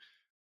do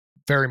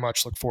very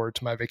much look forward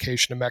to my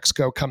vacation to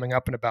Mexico coming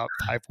up in about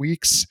 5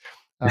 weeks.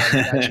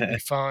 That should be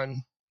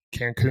fun.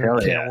 Cancun, hell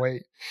can't yeah.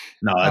 wait.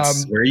 No,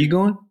 that's Um, where are you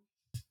going?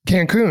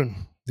 Cancun,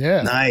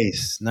 yeah,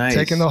 Nice, taking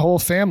nice. the whole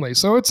family.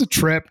 So it's a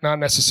trip, not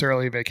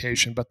necessarily a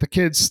vacation, but the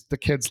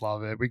kids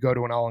love it. We go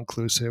to an all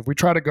inclusive. We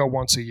try to go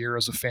once a year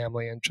as a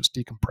family and just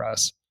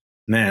decompress.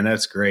 Man,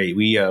 that's great.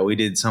 We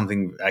did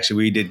something, actually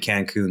we did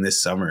Cancun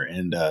this summer,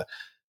 and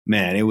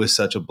man, it was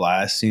such a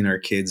blast seeing our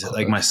kids. Love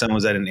Like it. my son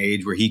was at an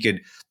age where he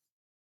could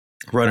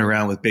run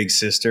around with big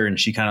sister, and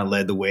she kind of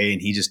led the way,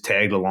 and he just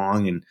tagged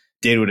along and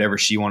did whatever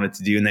she wanted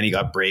to do. And then he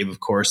got brave, of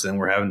course. Then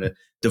we're having to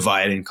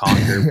divide and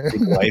conquer,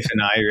 big wife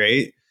and I,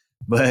 right?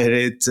 But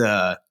it's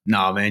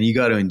no, man, you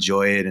got to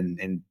enjoy it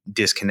and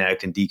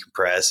disconnect and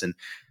decompress. And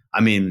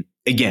I mean,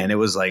 again, it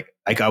was like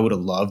I would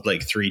have loved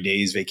like 3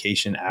 days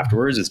vacation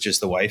afterwards. It's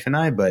just the wife and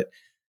I, but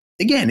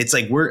again, it's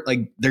like we're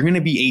like they're going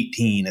to be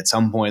 18 at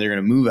some point. They're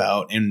going to move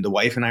out, and the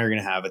wife and I are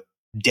going to have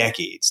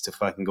decades to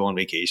fucking go on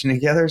vacation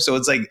together. So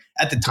it's like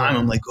at the time, Yeah.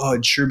 I'm like, oh,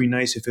 it'd sure be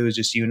nice if it was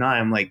just you and I.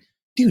 I'm like,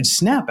 dude,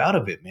 snap out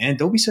of it, man.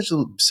 Don't be such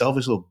a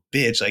selfish little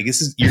bitch. Like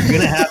this is you're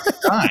gonna have the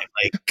time.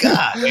 Like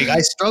God, like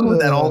I struggle with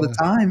that all the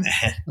Uh, time,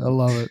 I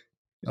love it.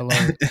 I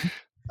love it.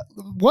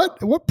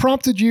 What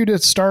prompted you to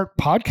start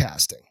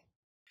podcasting?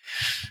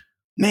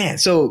 man.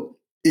 So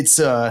it's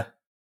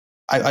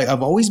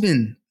I've always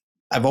been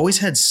I've always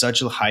had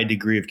such a high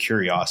degree of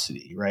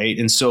curiosity, right?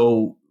 And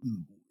so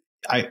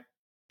I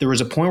there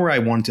was a point where I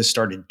wanted to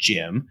start a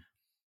gym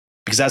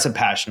because that's a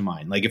passion of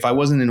mine. Like if I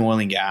wasn't in oil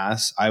and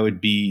gas, I would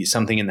be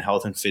something in the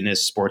health and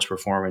fitness, sports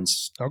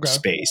performance Okay.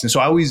 space. And so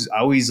I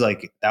always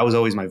like that was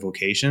always my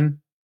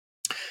vocation.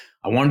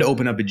 I wanted to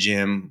open up a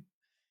gym,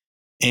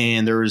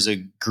 and there was a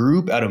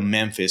group out of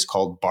Memphis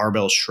called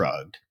Barbell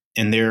Shrugged.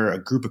 And they're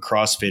a group of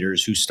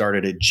CrossFitters who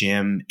started a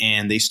gym,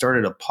 and they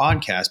started a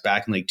podcast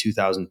back in like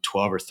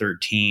 2012 or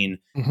 13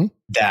 Mm-hmm.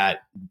 that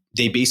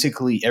they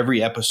basically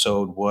every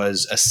episode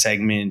was a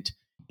segment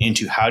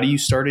into how do you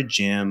start a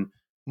gym,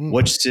 Mm.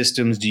 what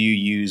systems do you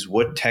use,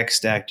 what tech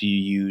stack do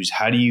you use,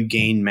 how do you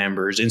gain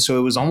members. And so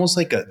it was almost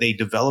like they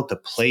developed a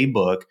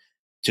playbook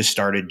to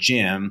start a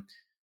gym.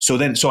 So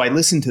I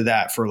listened to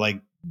that for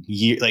like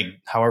like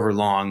however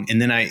long,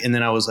 and then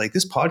I was like,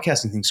 this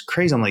podcasting thing's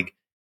crazy. I'm like,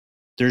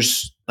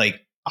 there's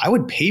like I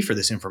would pay for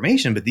this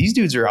information, but these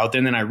dudes are out there.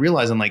 And then I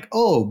realized I'm like,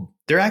 oh,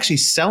 they're actually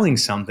selling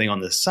something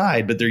on the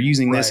side, but they're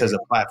using this as Right.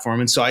 a platform.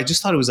 And so I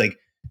just thought it was like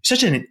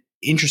such an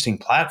interesting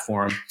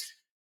platform.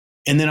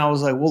 And then I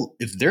was like, well,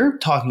 if they're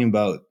talking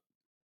about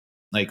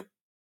like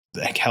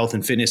like health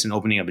and fitness and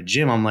opening up a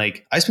gym. I'm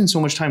like, I spend so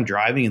much time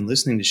driving and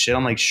listening to shit.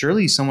 I'm like,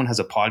 surely someone has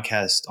a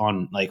podcast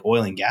on like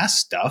oil and gas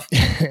stuff.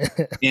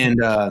 And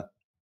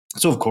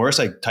so of course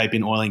I type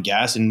in oil and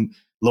gas, and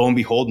lo and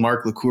behold,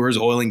 Mark LaCour's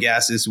oil and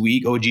gas this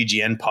week,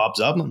 OGGN pops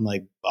up. I'm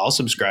like, I'll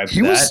subscribe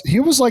to that. He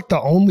was like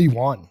the only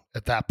one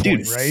at that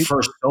point, dude, right?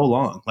 For so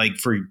long, like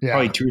for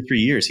probably 2 or 3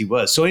 years he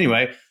was. So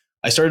anyway,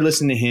 I started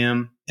listening to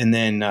him, and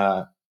then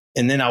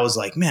I was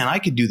like, man, I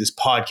could do this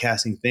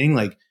podcasting thing.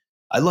 Like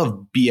I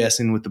love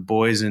BSing with the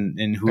boys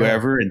and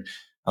whoever. And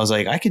I was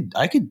like, I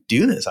could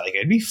do this. Like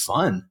it'd be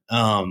fun.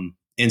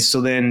 And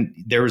so then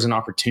there was an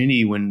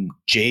opportunity when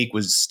Jake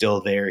was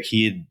still there.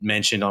 He had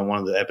mentioned on one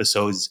of the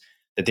episodes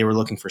that they were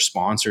looking for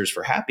sponsors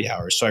for happy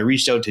hours. So I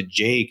reached out to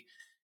Jake.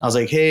 I was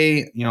like,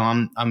 hey,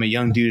 I'm a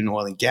young dude in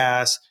oil and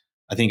gas.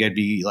 I think I'd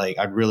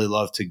really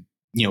love to,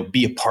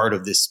 be a part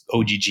of this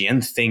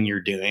OGGN thing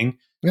you're doing.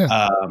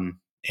 Yeah.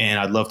 And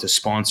I'd love to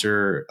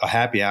sponsor a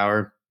happy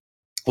hour.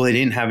 Well, they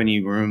didn't have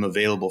any room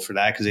available for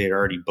that because they had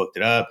already booked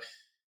it up.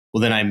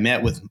 Well, then I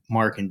met with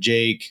Mark and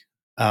Jake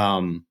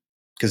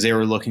because they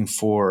were looking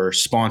for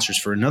sponsors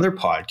for another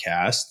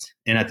podcast.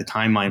 And at the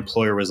time, my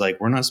employer was like,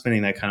 we're not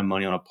spending that kind of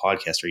money on a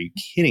podcast. Are you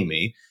kidding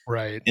me?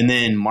 Right. And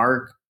then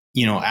Mark,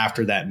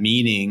 after that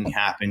meeting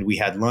happened, we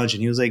had lunch,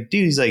 and he was like,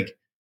 dude, he's like,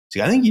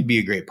 I think you'd be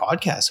a great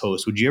podcast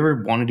host. Would you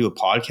ever want to do a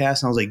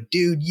podcast? And I was like,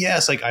 dude,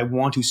 yes. Like I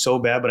want to so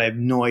bad, but I have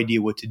no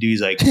idea what to do.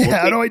 He's like, okay.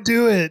 How do I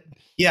do it?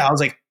 Yeah. I was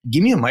like,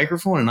 give me a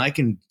microphone and I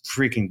can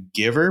freaking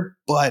give her.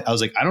 But I was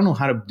like, I don't know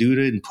how to do it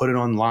and put it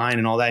online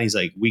and all that. And he's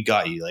like, we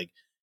got you. Like,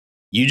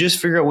 you just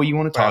figure out what you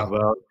want to talk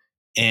about,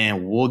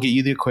 and we'll get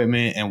you the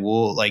equipment, and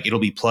it'll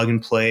be plug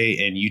and play,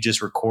 and you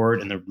just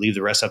record and then leave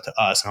the rest up to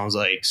us. And I was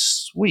like,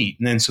 sweet.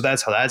 And then, so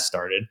that's how that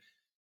started.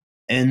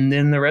 And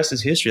then the rest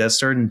is history. That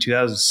started in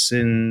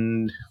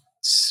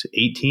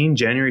 2018,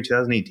 January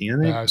 2018, I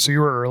think. So you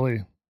were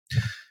early.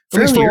 At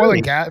least for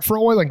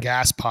oil and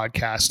gas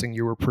podcasting,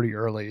 you were pretty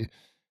early.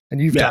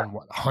 And you've done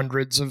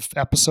hundreds of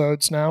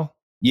episodes now?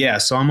 Yeah.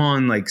 So I'm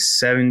on like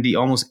 70,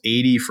 almost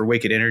 80 for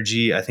Wicked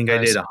Energy. I think I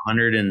did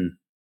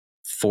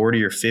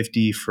 140 or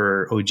 50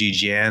 for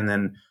OGGN.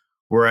 Then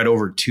we're at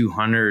over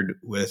 200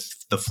 with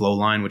the Flow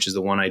Line, which is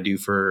the one I do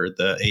for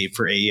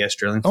AES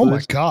drilling fluids. Oh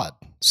my God.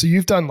 So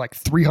you've done like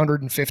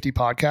 350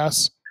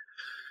 podcasts?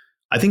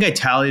 I think I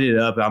tallied it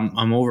up.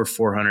 I'm over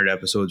 400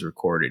 episodes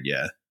recorded.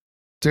 Yeah.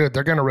 Dude,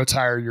 they're going to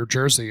retire your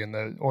jersey in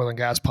the oil and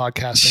gas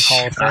podcasting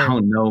Hall of Fame. I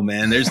don't know,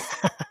 man.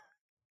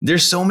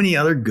 There's so many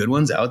other good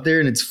ones out there.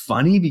 And it's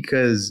funny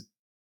because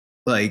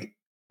like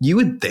you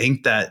would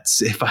think that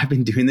if I've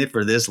been doing it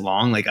for this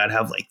long, like I'd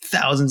have like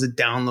thousands of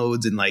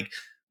downloads and like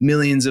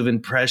millions of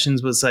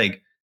impressions, but it's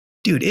like,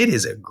 dude, it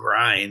is a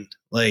grind.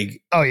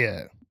 Like, oh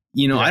yeah.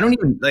 I don't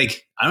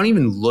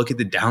even look at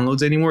the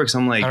downloads anymore. Cause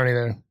I'm like, I don't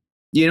either.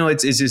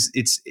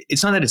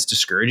 It's not that it's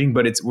discouraging,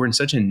 but we're in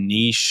such a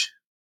niche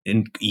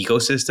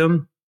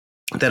ecosystem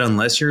that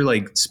unless you're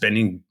like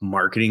spending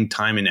marketing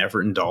time and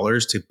effort and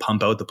dollars to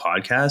pump out the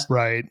podcast,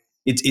 right?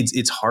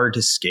 It's hard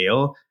to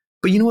scale.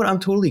 But you know what? I'm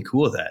totally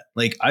cool with that.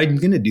 Like I'm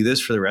going to do this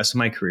for the rest of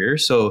my career.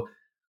 So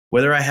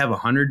whether I have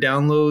 100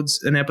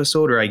 downloads an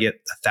episode or I get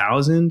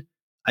 1,000,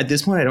 at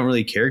this point, I don't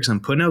really care because I'm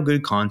putting out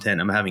good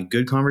content. I'm having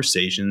good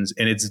conversations,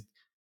 and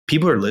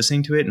people are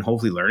listening to it and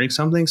hopefully learning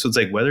something. So it's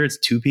like whether it's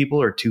 2 people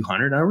or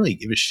 200, I don't really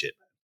give a shit.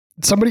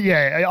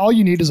 All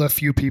you need is a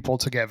few people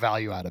to get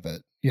value out of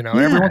it.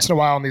 Every once in a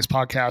while on these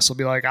podcasts, they'll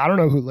be like, I don't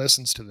know who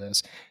listens to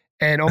this.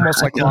 And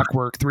almost like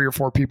clockwork, 3 or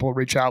 4 people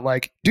reach out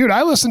like, dude,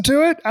 I listened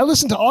to it. I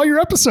listened to all your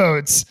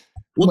episodes.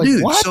 Well, like,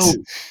 dude, what? So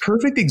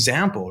perfect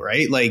example,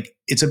 right? Like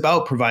it's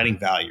about providing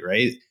value,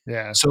 right?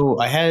 Yeah. So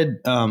I had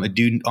a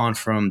dude on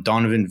from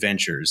Donovan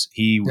Ventures.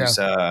 He was,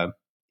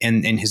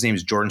 and his name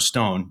is Jordan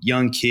Stone,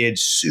 young kid,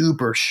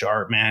 super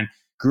sharp, man.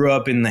 Grew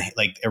up in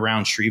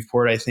around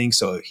Shreveport, I think.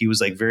 So he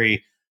was like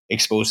very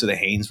exposed to the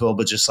Haynesville,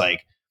 but just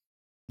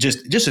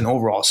an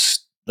overall,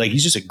 like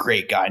he's just a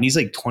great guy. And he's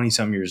like 20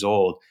 some years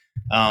old.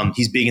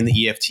 He's big in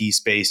the EFT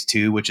space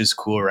too, which is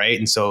cool. Right.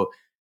 And so,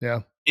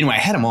 anyway, I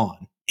had him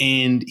on.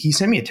 And he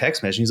sent me a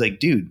text message. He's like,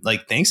 dude,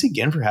 like, thanks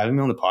again for having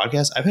me on the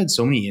podcast. I've had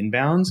so many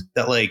inbounds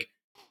that like,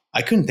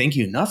 I couldn't thank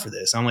you enough for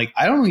this. I'm like,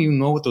 I don't even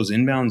know what those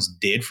inbounds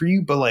did for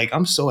you, but like,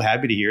 I'm so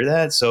happy to hear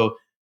that. So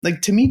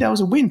like, to me, that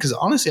was a win. Cause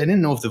honestly, I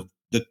didn't know if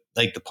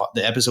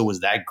the episode was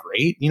that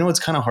great. It's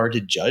kind of hard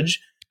to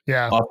judge.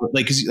 Yeah.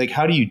 Cause like,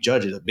 how do you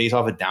judge it based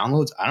off of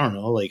downloads? I don't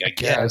know. Like, I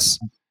guess,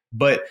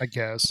 but at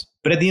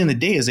the end of the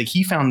day is like,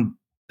 he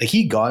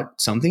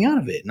got something out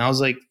of it. And I was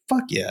like,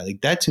 fuck yeah.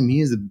 Like that to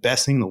me is the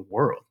best thing in the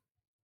world.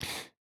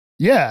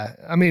 Yeah.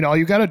 I mean, all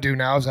you got to do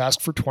now is ask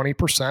for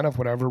 20% of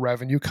whatever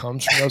revenue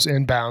comes from those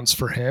inbounds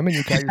for him. And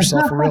you got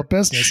yourself a real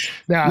business.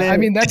 Now, man. I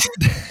mean,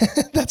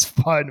 that's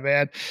fun,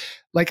 man.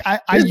 Like I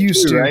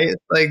used to, right?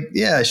 Like,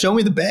 yeah, show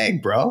me the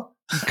bag, bro.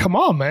 Come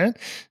on, man.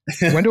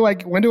 When do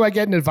I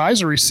get an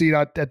advisory seat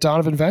at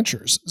Donovan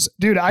Ventures?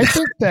 Dude, I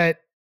think that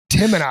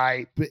Tim and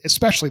I,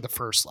 especially the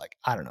first,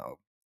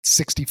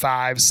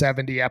 65,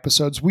 70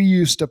 episodes, we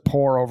used to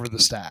pore over the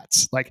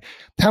stats. Like,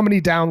 how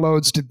many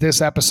downloads did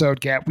this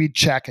episode get? We'd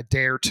check a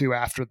day or two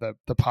after the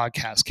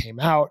podcast came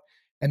out.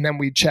 And then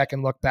we'd check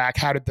and look back.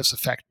 How did this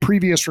affect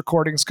previous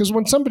recordings? Because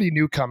when somebody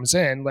new comes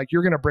in, like,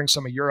 you're going to bring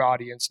some of your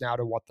audience now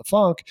to What the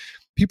Funk.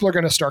 People are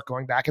going to start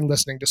going back and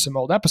listening to some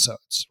old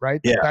episodes,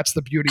 right? Yeah. That's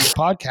the beauty of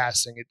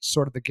podcasting. It's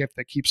sort of the gift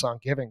that keeps on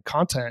giving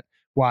content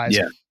wise.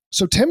 Yeah.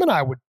 So Tim and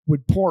I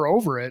would pore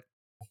over it.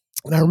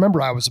 And I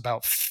remember I was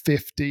about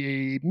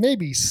 50,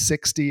 maybe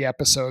 60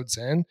 episodes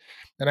in,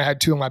 and I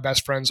had two of my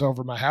best friends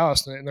over my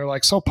house, and they're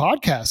like, so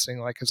podcasting,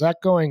 like, is that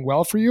going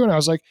well for you? And I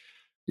was like,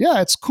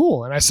 yeah, it's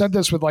cool. And I said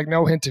this with like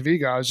no hint of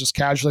ego. I was just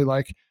casually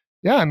like,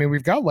 yeah, I mean,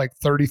 we've got like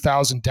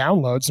 30,000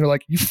 downloads. And they're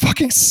like, you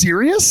fucking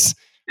serious?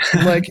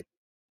 I'm like,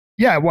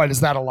 yeah, what,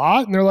 is that a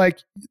lot? And they're like,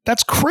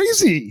 that's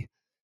crazy.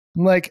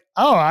 I'm like,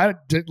 oh, I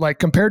did, like,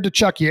 compared to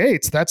Chuck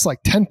Yates, that's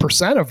like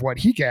 10% of what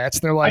he gets.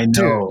 And they're like,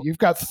 dude, you've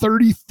got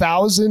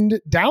 30,000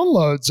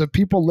 downloads of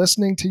people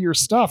listening to your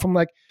stuff. I'm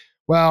like,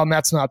 well, and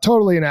that's not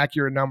totally an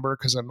accurate number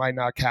because it might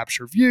not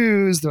capture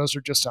views. Those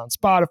are just on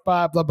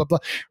Spotify, blah, blah, blah.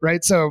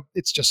 Right. So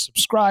it's just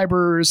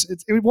subscribers.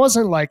 It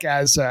wasn't like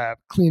as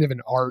clean of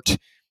an art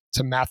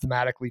to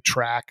mathematically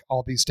track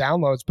all these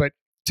downloads. But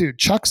dude,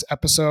 Chuck's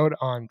episode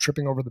on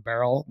tripping over the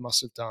barrel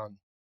must have done,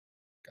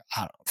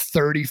 I don't know,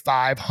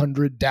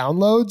 3,500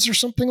 downloads or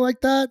something like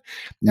that.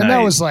 And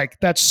that was like,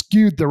 that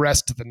skewed the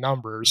rest of the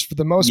numbers. For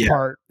the most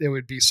part, it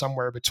would be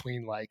somewhere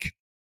between like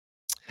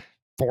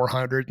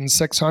 400 and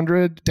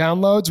 600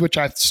 downloads, which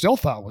I still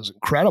thought was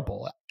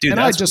incredible. Dude, and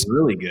that's just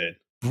really good.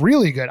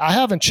 Really good. I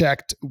haven't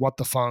checked What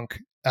the Funk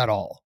at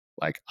all.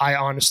 Like, I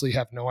honestly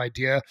have no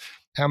idea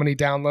how many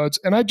downloads,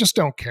 and I just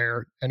don't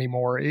care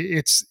anymore.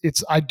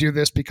 I do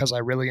this because I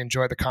really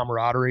enjoy the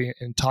camaraderie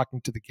and talking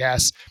to the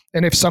guests.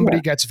 And if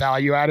somebody gets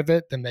value out of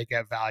it, then they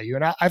get value.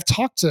 And I've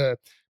talked to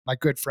my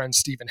good friend,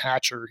 Stephen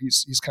Hatcher.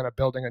 He's kind of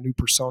building a new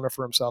persona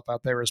for himself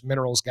out there as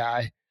minerals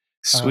guy.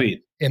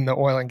 Sweet. In the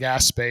oil and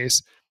gas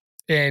space.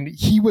 And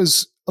he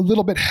was a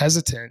little bit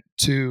hesitant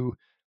to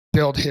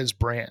build his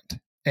brand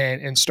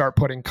and start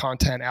putting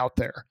content out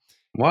there.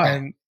 Why?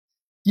 And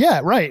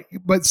yeah, right.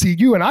 But see,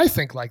 you and I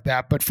think like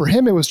that. But for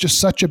him, it was just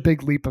such a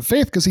big leap of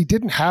faith because he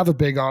didn't have a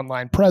big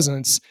online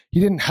presence. He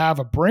didn't have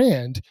a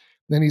brand.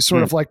 Then he's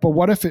sort of like, but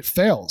what if it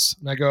fails?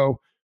 And I go,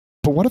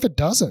 but what if it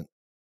doesn't?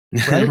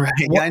 Right?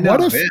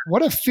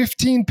 What if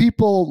 15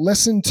 people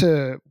listen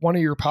to one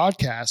of your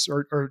podcasts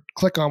or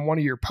click on one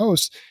of your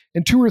posts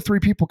and 2 or 3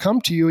 people come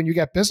to you and you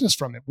get business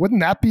from it?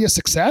 Wouldn't that be a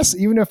success?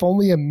 Even if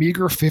only a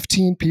meager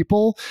 15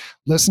 people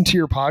listen to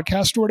your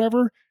podcast or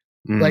whatever?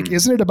 Like,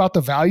 isn't it about the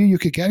value you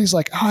could get? He's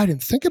like, oh, I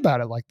didn't think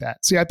about it like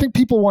that. See, I think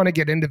people want to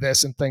get into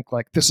this and think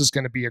like this is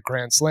going to be a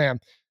grand slam. And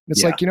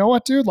it's like, you know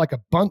what, dude? Like a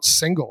bunt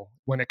single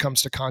when it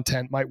comes to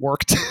content might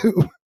work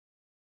too.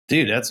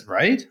 Dude, that's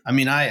right. I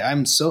mean,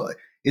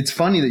 it's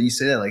funny that you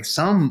say that. Like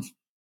some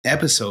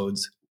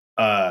episodes,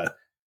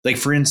 like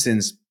for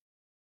instance,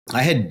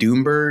 I had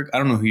Doomberg. I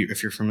don't know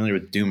if you're familiar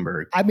with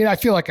Doomberg. I mean, I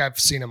feel like I've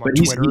seen him on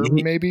Twitter,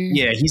 maybe.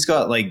 Yeah, he's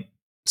got like,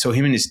 so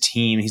him and his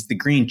team, he's the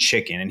green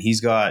chicken, and he's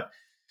got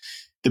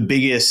the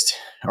biggest,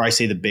 or I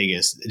say the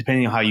biggest,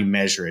 depending on how you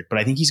measure it. But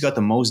I think he's got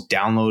the most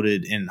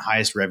downloaded and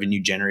highest revenue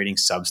generating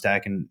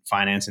Substack in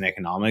finance and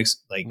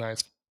economics. Like,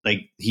 nice.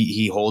 Like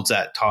he holds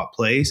that top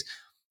place.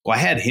 Well, I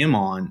had him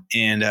on,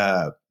 and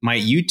my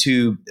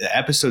YouTube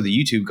episode, the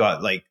YouTube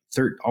got like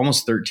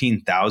almost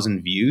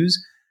 13,000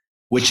 views,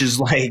 which is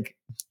like,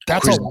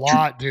 that's a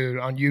lot, dude,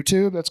 on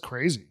YouTube. That's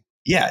crazy.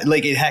 Yeah,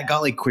 like it had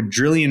got like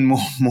quadrillion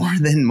more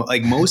than,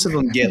 like, most of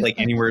them get like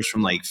anywhere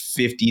from like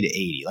 50 to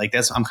 80. Like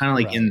I'm kind of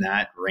like in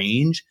that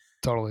range.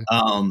 Totally.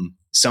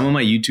 Some of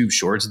my YouTube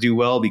shorts do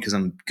well because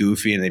I'm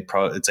goofy and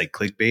it's like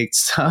clickbait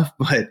stuff.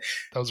 But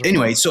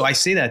anyway, so I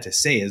say that to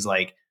say is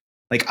like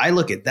I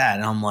look at that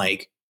and I'm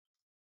like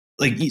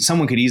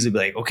someone could easily be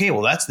like, okay,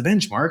 well, that's the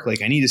benchmark.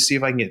 Like I need to see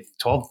if I can get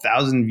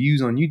 12,000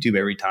 views on YouTube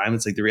every time.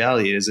 It's like, the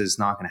reality is it's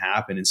not going to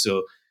happen. And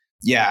so,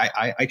 yeah,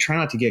 I try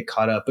not to get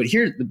caught up. But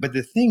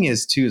the thing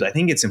is too, is I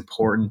think it's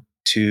important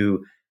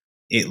to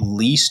at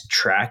least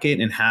track it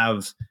and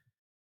have,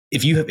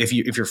 if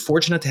you're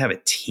fortunate to have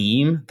a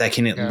team that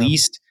can at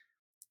least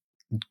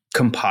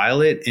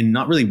compile it and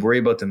not really worry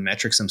about the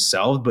metrics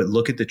themselves, but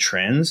look at the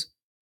trends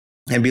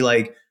and be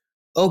like,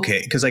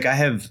 okay, because like I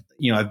have,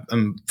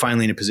 I'm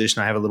finally in a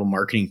position, I have a little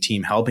marketing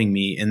team helping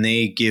me, and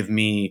they give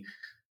me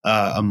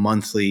a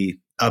monthly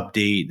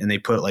update, and they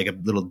put like a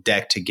little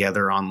deck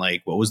together on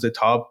like what was the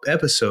top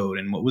episode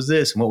and what was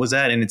this and what was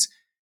that. And it's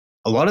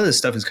a lot of this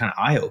stuff is kind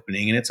of eye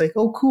opening, and it's like,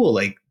 oh, cool.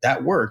 Like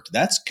that worked.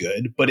 That's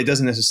good. But it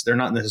doesn't they're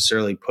not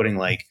necessarily putting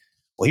like,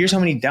 well, here's how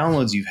many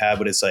downloads you've had,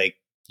 but it's like,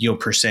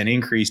 percent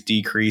increase,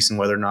 decrease, and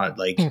whether or not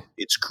like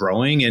it's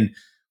growing.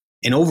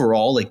 And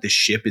overall, like the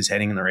ship is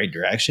heading in the right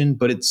direction,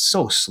 but it's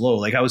so slow.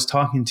 Like I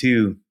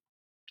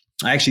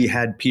actually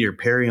had Peter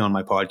Perry on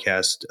my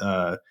podcast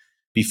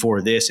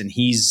before this, and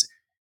he's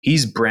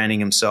branding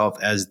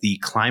himself as the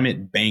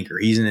climate banker.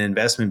 He's an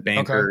investment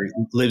banker,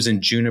 lives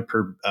in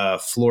Juniper,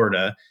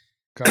 Florida.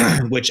 Okay.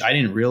 which I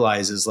didn't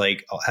realize is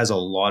like has a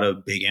lot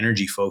of big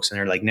energy folks in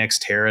there. Like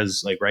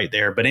NextEra's like right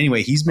there. But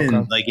anyway, he's been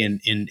Okay. like in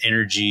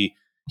energy.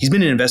 He's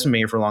been an investment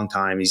banker for a long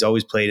time. He's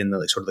always played in the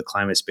like, sort of the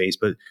climate space,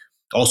 but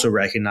also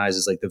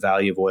recognizes like the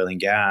value of oil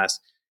and gas.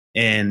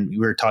 And we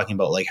were talking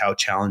about like how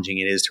challenging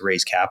it is to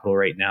raise capital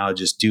right now,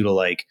 just due to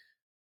like,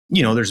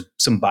 there's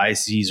some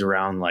biases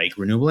around like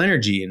renewable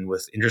energy and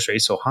with interest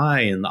rates so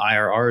high and the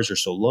IRRs are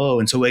so low.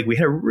 And so like we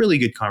had a really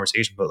good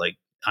conversation about like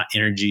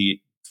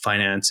energy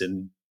finance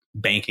and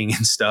banking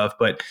and stuff.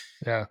 But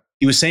Yeah.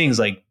 he was saying is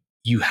like,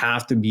 you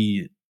have to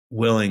be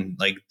willing,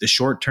 like the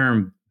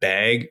short-term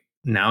bag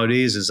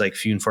nowadays is like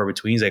few and far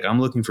between. It's like,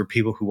 I'm looking for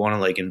people who want to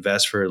like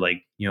invest for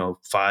like,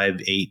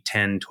 5, 8,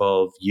 10,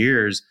 12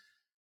 years.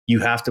 You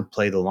have to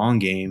play the long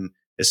game,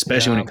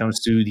 especially when Yeah. it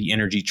comes to the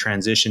energy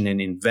transition and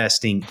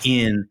investing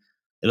in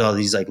all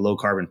these like low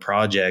carbon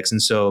projects.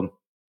 And so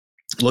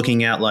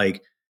looking at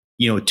like,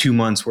 2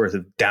 months worth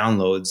of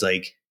downloads,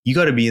 like you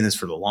got to be in this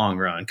for the long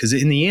run because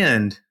in the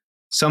end,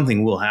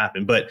 something will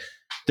happen. But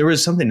there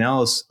was something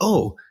else.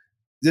 Oh,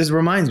 this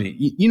reminds me,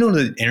 you know,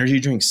 the energy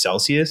drink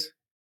Celsius?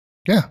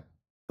 Yeah.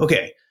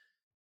 Okay.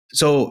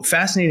 So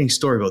fascinating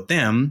story about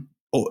them.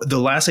 Oh, the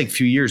last like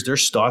few years, their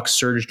stock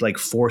surged like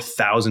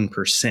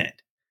 4,000%.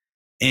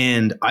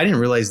 And I didn't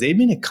realize they've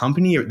been a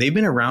company or they've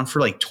been around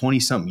for like 20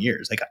 something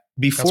years. Like That's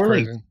before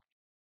like crazy.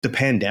 the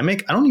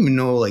pandemic, I don't even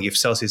know like if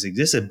Celsius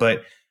existed,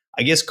 but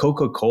I guess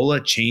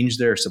Coca-Cola changed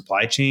their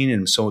supply chain.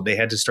 And so they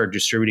had to start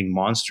distributing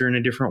Monster in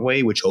a different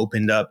way, which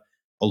opened up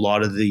a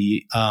lot of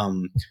the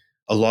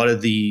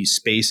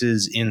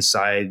spaces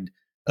inside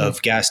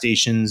of gas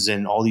stations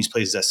and all these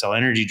places that sell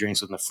energy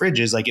drinks with the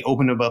fridges. Like it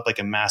opened up like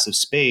a massive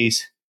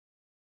space.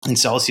 And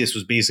Celsius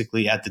was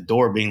basically at the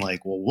door being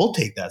like, well, we'll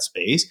take that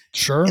space.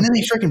 Sure. And then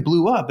they freaking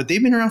blew up, but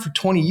they've been around for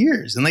 20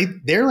 years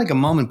and they're like a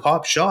mom and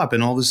pop shop.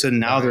 And all of a sudden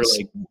now Nice.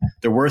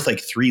 they're worth like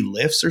 3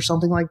 lifts or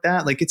something like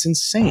that. Like it's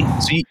insane.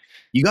 So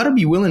you got to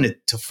be willing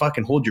to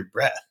fucking hold your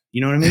breath. You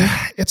know what I mean?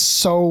 It's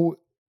so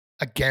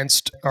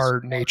against our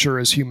nature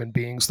as human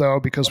beings, though,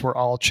 because we're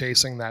all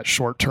chasing that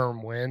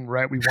short-term win,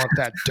 right? We want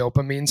that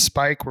dopamine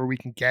spike where we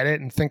can get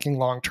it, and thinking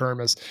long-term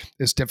is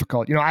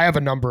difficult. I have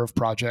a number of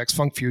projects.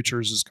 Funk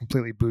Futures is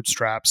completely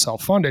bootstrapped,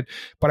 self-funded,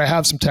 but I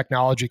have some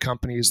technology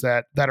companies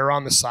that are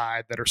on the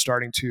side that are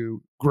starting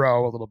to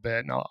grow a little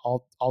bit, and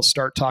I'll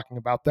start talking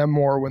about them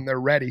more when they're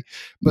ready.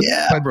 But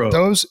Bro.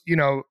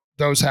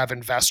 those have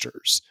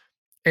investors,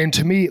 and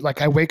to me,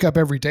 like I wake up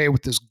every day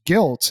with this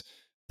guilt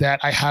that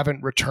I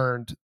haven't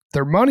returned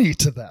their money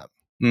to them.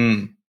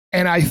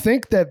 And I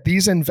think that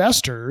these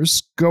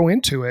investors go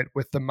into it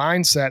with the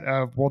mindset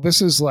of, well, this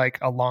is like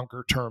a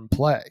longer term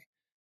play.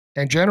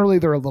 And generally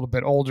they're a little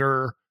bit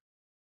older.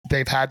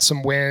 They've had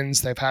some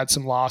wins, they've had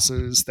some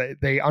losses.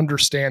 They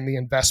understand the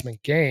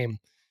investment game,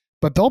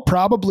 but they'll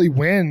probably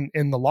win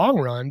in the long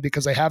run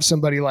because they have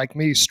somebody like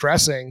me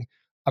stressing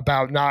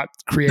about not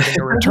creating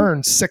a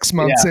return 6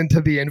 months into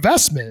the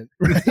investment.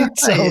 Right.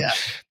 So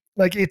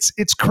like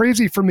it's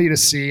crazy for me to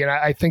see. And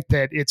I think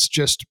that it's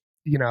just,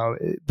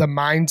 the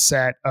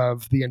mindset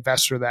of the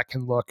investor that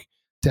can look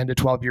 10 to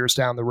 12 years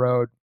down the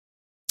road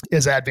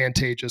is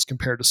advantageous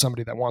compared to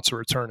somebody that wants a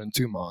return in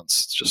 2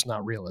 months. It's just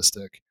not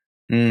realistic.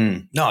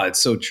 No,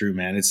 it's so true,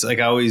 man. It's like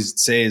I always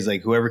say is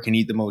like whoever can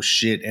eat the most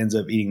shit ends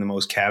up eating the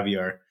most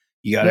caviar.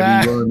 You got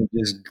to be willing to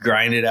just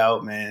grind it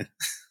out, man.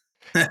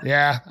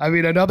 Yeah. I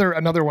mean,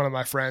 another one of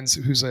my friends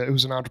who's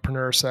an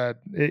entrepreneur said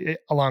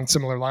along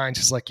similar lines,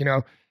 he's like,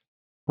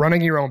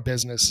 running your own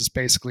business is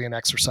basically an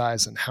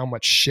exercise in how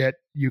much shit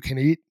you can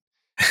eat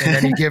in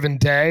any given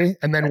day,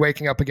 and then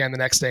waking up again the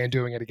next day and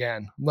doing it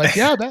again. I'm like,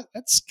 yeah,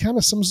 that's kind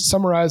of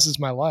summarizes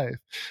my life.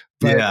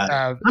 But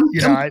I'm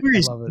I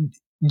curious, love it.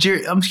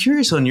 Jerry, I'm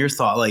curious on your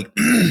thought, like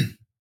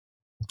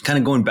kind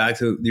of going back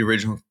to the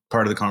original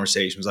part of the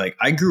conversation was like,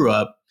 I grew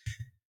up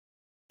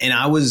and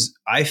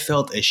I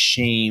felt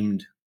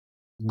ashamed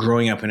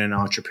growing up in an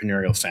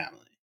entrepreneurial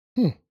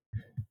family.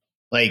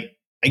 Like,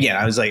 again,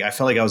 I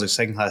felt like I was a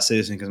second class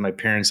citizen because my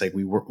parents, like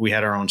we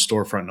had our own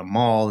storefront in a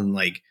mall and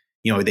like,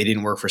 they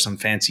didn't work for some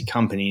fancy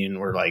company and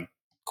were like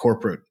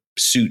corporate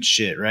suit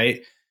shit.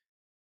 Right.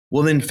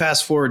 Well, then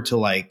fast forward to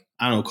like,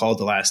 I don't know, call it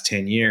the last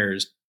 10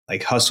 years,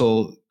 like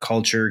hustle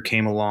culture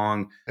came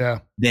along. Yeah.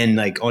 Then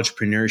like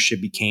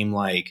entrepreneurship became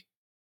like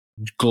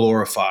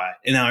glorified.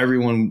 And now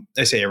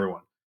I say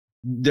everyone,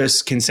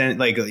 there's consent.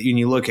 Like when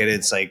you look at it,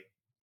 it's like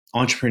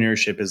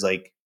entrepreneurship is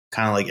like,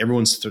 kind of like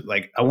everyone's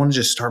like, I want to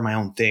just start my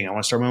own thing. I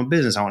want to start my own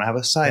business. I want to have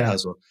a side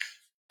hustle.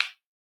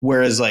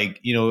 Whereas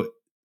like,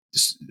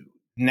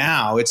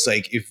 now it's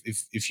like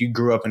if you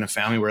grew up in a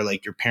family where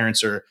like your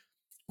parents are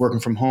working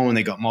from home and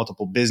they got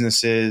multiple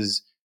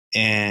businesses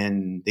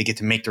and they get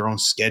to make their own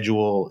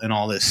schedule and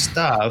all this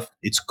stuff,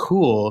 it's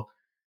cool.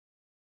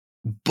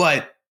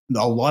 But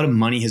a lot of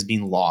money has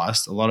been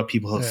lost. A lot of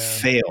people have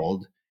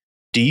failed.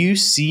 Do you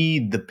see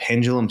the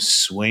pendulum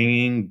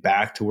swinging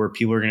back to where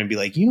people are going to be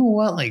like, you know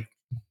what, like,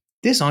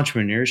 this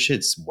entrepreneur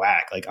shit's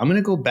whack. Like, I'm going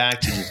to go back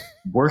to just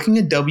working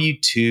a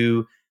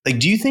W-2. Like,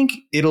 do you think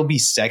it'll be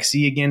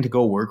sexy again to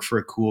go work for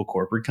a cool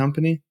corporate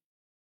company?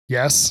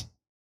 Yes.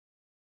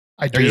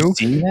 I Are you do.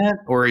 seeing that,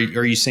 or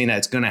are you saying that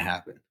it's going to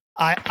happen?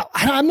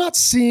 I'm not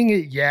seeing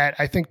it yet.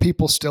 I think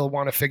people still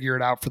want to figure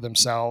it out for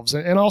themselves.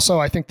 And also,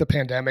 I think the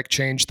pandemic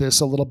changed this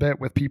a little bit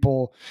with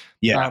people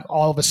Yeah.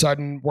 all of a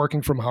sudden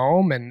working from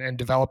home and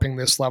developing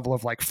this level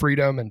of like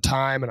freedom and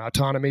time and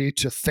autonomy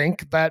to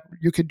think that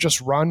you could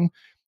just run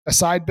a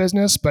side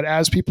business. But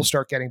as people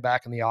start getting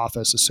back in the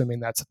office,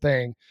 assuming that's a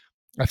thing,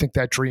 I think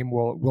that dream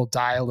will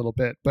die a little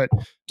bit. But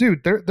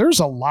dude, there's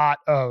a lot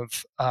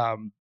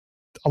that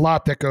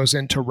goes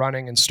into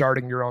running and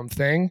starting your own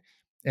thing.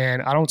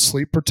 And I don't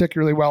sleep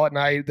particularly well at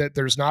night. That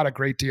there's not a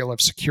great deal of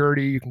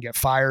security. You can get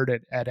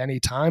fired at any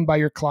time by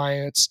your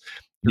clients.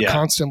 You're Yeah.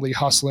 constantly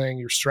hustling.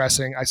 You're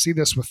stressing. I see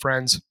this with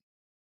friends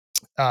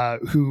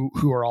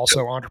who are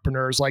also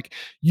entrepreneurs. Like,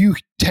 you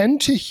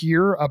tend to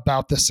hear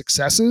about the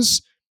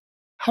successes.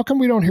 How come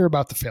we don't hear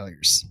about the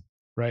failures?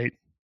 Right.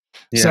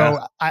 Yeah.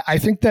 So I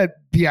think that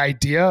the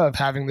idea of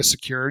having the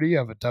security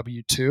of a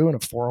W-2 and a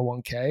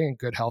 401k and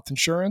good health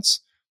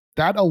insurance,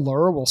 that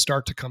allure will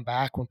start to come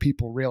back when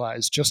people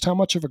realize just how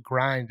much of a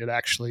grind it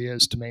actually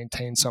is to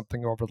maintain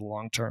something over the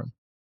long term.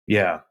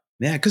 Yeah.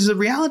 Yeah. Because the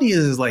reality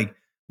is like,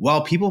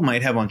 while people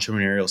might have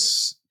entrepreneurial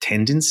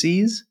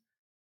tendencies,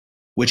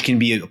 which can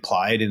be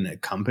applied in a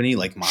company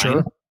like mine, Sure.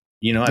 I've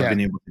Yeah.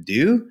 been able to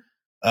do.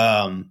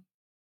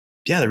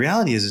 Yeah, the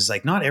reality is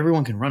like not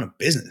everyone can run a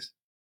business.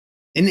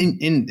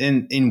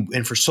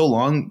 And for so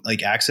long,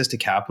 like access to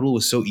capital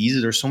was so easy.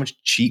 There's so much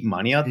cheap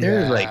money out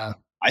there. Like, Yeah.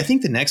 I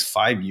think the next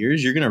 5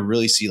 years, you're gonna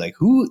really see like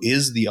who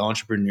is the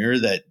entrepreneur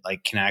that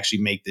like can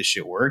actually make this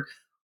shit work,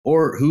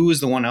 or who is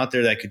the one out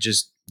there that could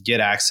just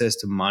get access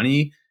to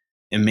money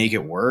and make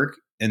it work,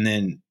 and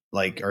then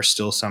like are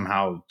still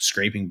somehow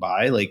scraping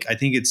by. Like, I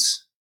think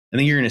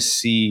you're gonna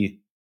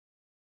see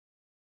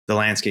the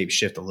landscape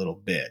shift a little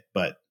bit,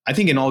 but I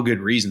think in all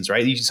good reasons,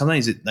 right?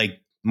 Sometimes like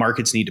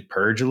markets need to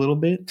purge a little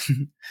bit.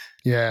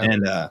 Yeah.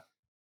 And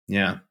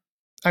yeah.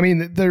 I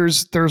mean,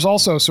 there's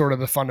also sort of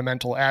the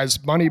fundamental,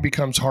 as money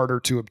becomes harder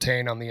to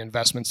obtain on the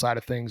investment side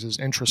of things, as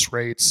interest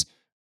rates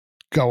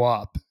go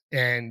up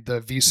and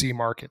the VC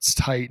markets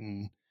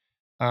tighten.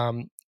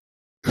 Um,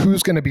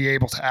 who's going to be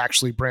able to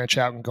actually branch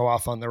out and go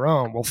off on their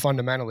own? Well,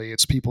 fundamentally,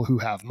 it's people who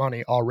have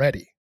money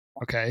already.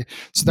 Okay.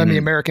 So then the Mhm.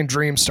 American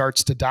dream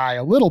starts to die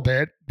a little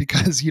bit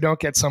because you don't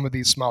get some of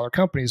these smaller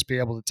companies be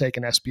able to take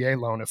an SBA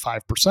loan at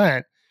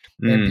 5%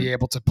 and be Mm.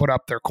 able to put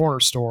up their corner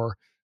store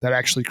that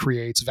actually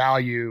creates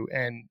value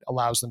and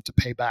allows them to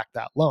pay back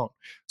that loan.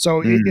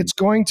 So Mm. it's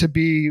going to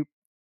be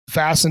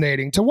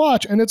fascinating to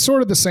watch. And it's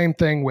sort of the same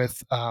thing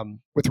with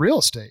real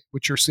estate,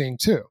 which you're seeing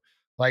too.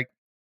 Like,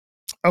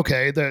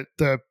 okay,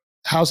 the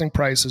housing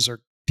prices are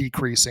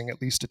decreasing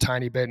at least a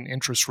tiny bit and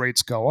interest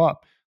rates go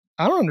up.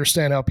 I don't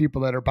understand how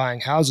people that are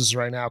buying houses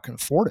right now can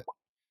afford it.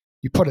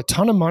 You put a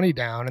ton of money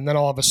down and then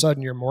all of a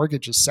sudden your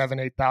mortgage is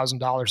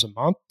 $7,000-8,000 a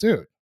month.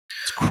 Dude,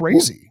 it's Well,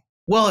 crazy.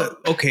 well,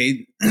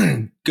 okay,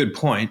 good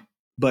point.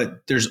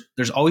 But there's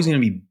always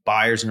going to be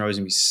buyers and always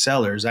going to be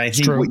sellers. I It's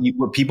think true.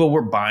 what people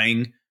were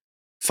buying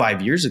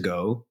 5 years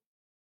ago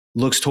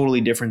looks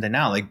totally different than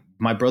now. Like,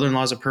 my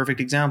brother-in-law is a perfect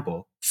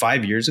example.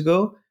 5 years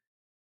ago,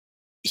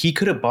 he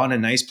could have bought a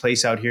nice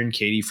place out here in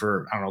Katy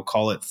for, I don't know,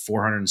 call it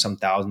 400 and some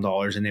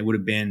 $1,000, and it would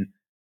have been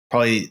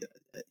probably,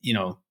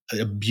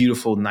 a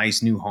beautiful,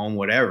 nice new home,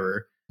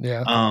 whatever.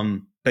 Yeah.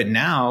 But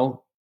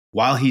now,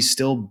 while he's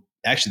still,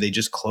 actually, they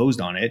just closed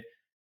on it,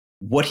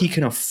 what he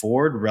can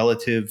afford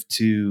relative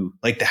to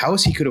like the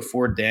house he could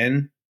afford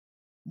then,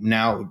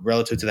 now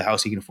relative to the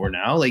house he can afford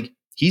now, like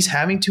he's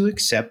having to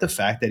accept the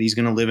fact that he's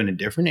going to live in a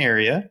different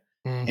area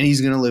Mm. and he's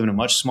going to live in a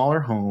much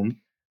smaller home.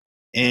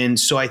 And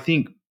so I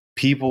think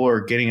people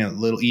are eating a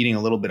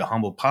little bit of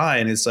humble pie.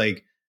 And it's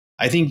like,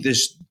 I think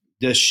this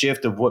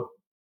shift of what,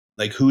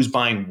 like who's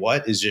buying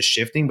what is just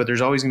shifting, but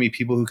there's always gonna be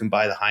people who can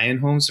buy the high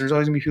end homes. There's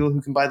always gonna be people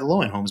who can buy the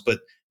low end homes. But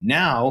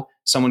now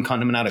someone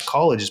coming out of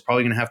college is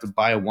probably gonna have to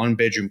buy a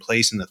 1-bedroom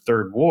place in the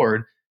third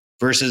ward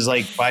versus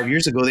like 5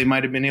 years ago, they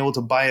might've been able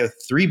to buy a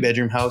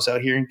 3-bedroom house out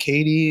here in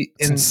Katy.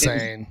 It's And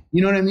insane.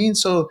 you know what I mean?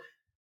 So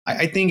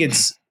I think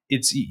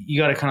you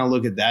got to kind of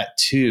look at that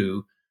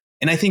too.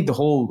 And I think the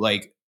whole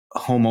like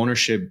home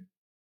ownership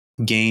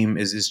game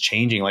is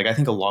changing. Like, I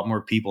think a lot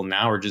more people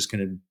now are just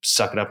going to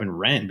suck it up and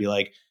rent and be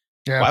like,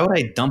 Yeah. why would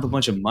I dump a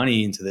bunch of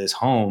money into this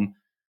home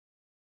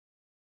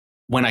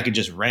when I could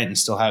just rent and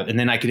still have, and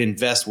then I could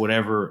invest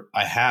whatever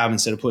I have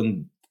instead of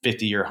putting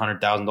 $50 or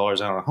 $100,000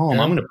 out on a home.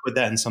 Yeah. I'm going to put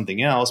that in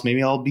something else.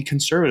 Maybe I'll be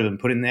conservative and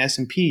put it in the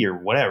S&P or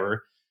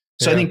whatever.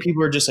 So I Yeah. think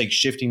people are just like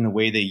shifting the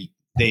way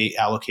they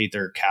allocate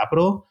their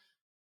capital.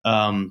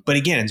 But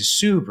again, it's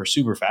super,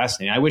 super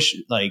fascinating. I wish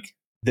like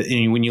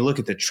when you look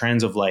at the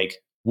trends of like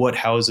what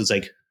houses,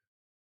 like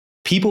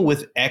people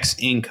with X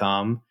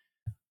income,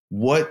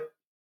 what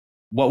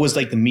was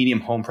like the median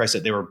home price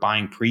that they were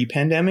buying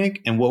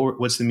pre-pandemic, and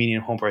what's the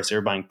median home price they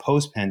were buying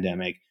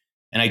post-pandemic,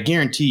 and I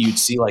guarantee you'd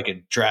see like a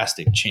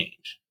drastic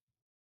change,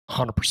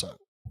 100%.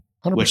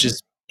 which 100%.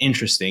 is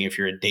interesting if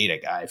you're a data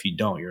guy. If you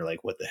don't, you're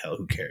like, what the hell?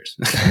 Who cares?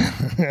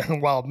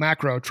 Well,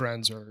 macro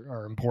trends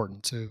are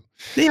important too.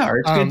 They are.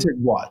 It's good to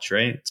watch,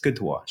 right? It's good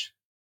to watch.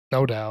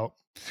 No doubt.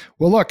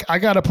 Well, look, I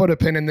got to put a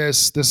pin in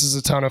this. This is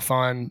a ton of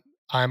fun.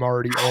 I'm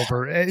already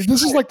over.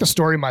 This is like the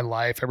story of my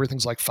life.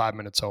 Everything's like 5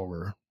 minutes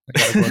over. I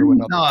got to go to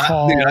another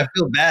No, dude, I call.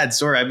 feel bad.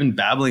 Sorry, I've been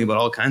babbling about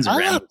all kinds of Ah,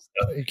 random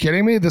stuff. are you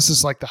kidding me? This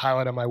is like the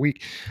highlight of my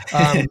week.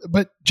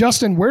 But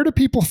Justin, where do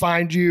people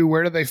find you?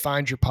 Where do they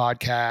find your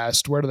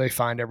podcast? Where do they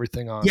find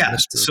everything on Yeah,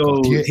 Mr.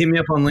 so Gauthier? hit me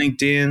up on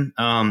LinkedIn.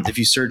 If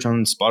you search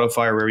on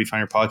Spotify or wherever you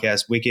find your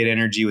podcast, Wicked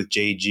Energy with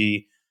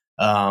JG.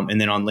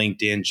 And then on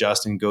LinkedIn,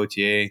 Justin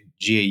Gauthier,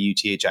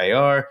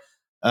 Gauthir.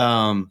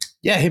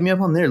 Yeah, hit me up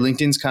on there.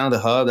 LinkedIn's kind of the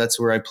hub. That's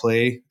where I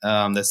play.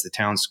 That's the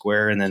town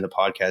square. And then the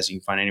podcast you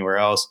can find anywhere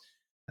else.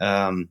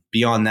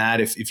 Beyond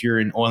that, if you're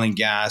in oil and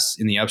gas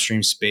in the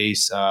upstream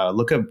space,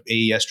 look up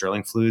AES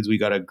Drilling Fluids. We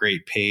got a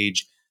great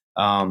page.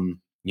 We're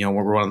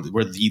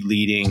the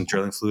leading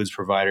drilling fluids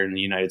provider in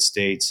the United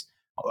States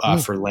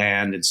for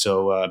land. And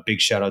so big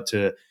shout out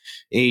to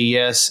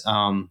AES,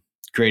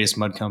 greatest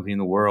mud company in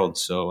the world.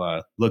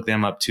 So look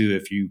them up too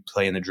if you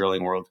play in the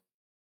drilling world.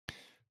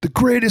 The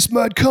greatest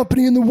mud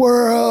company in the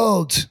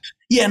world.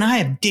 Yeah, and I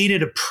have data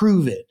to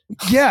prove it.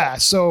 Yeah,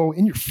 so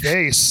in your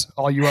face,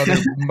 all you other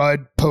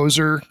mud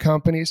poser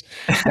companies.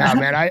 Now,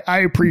 man, I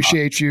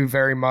appreciate you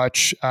very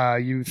much.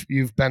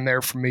 You've been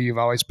there for me. You've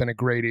always been a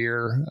great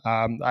ear.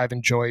 I've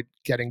enjoyed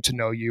getting to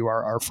know you.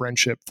 Our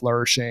friendship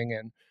flourishing,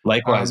 and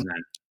Likewise,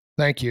 man.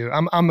 Thank you.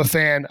 I'm a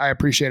fan. I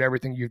appreciate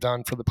everything you've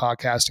done for the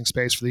podcasting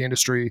space, for the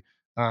industry,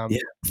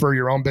 for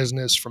your own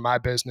business, for my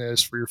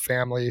business, for your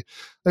family.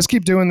 Let's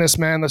keep doing this,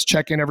 man. Let's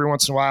check in every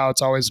once in a while.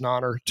 It's always an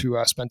honor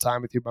to spend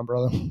time with you, my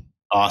brother.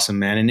 Awesome,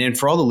 man. And then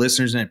for all the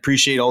listeners, and I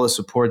appreciate all the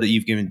support that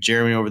you've given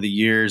Jeremy over the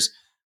years.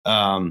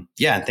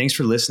 Thanks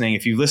for listening.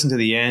 If you've listened to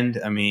the end,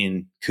 I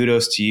mean,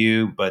 kudos to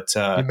you. But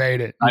you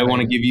made it. I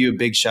want to give you a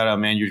big shout out,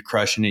 man. You're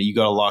crushing it. You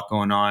got a lot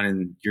going on,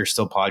 and you're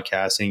still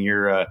podcasting.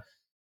 You're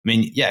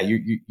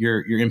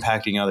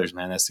impacting others,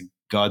 man. That's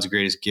God's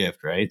greatest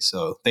gift, right?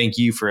 So thank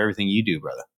you for everything you do, brother.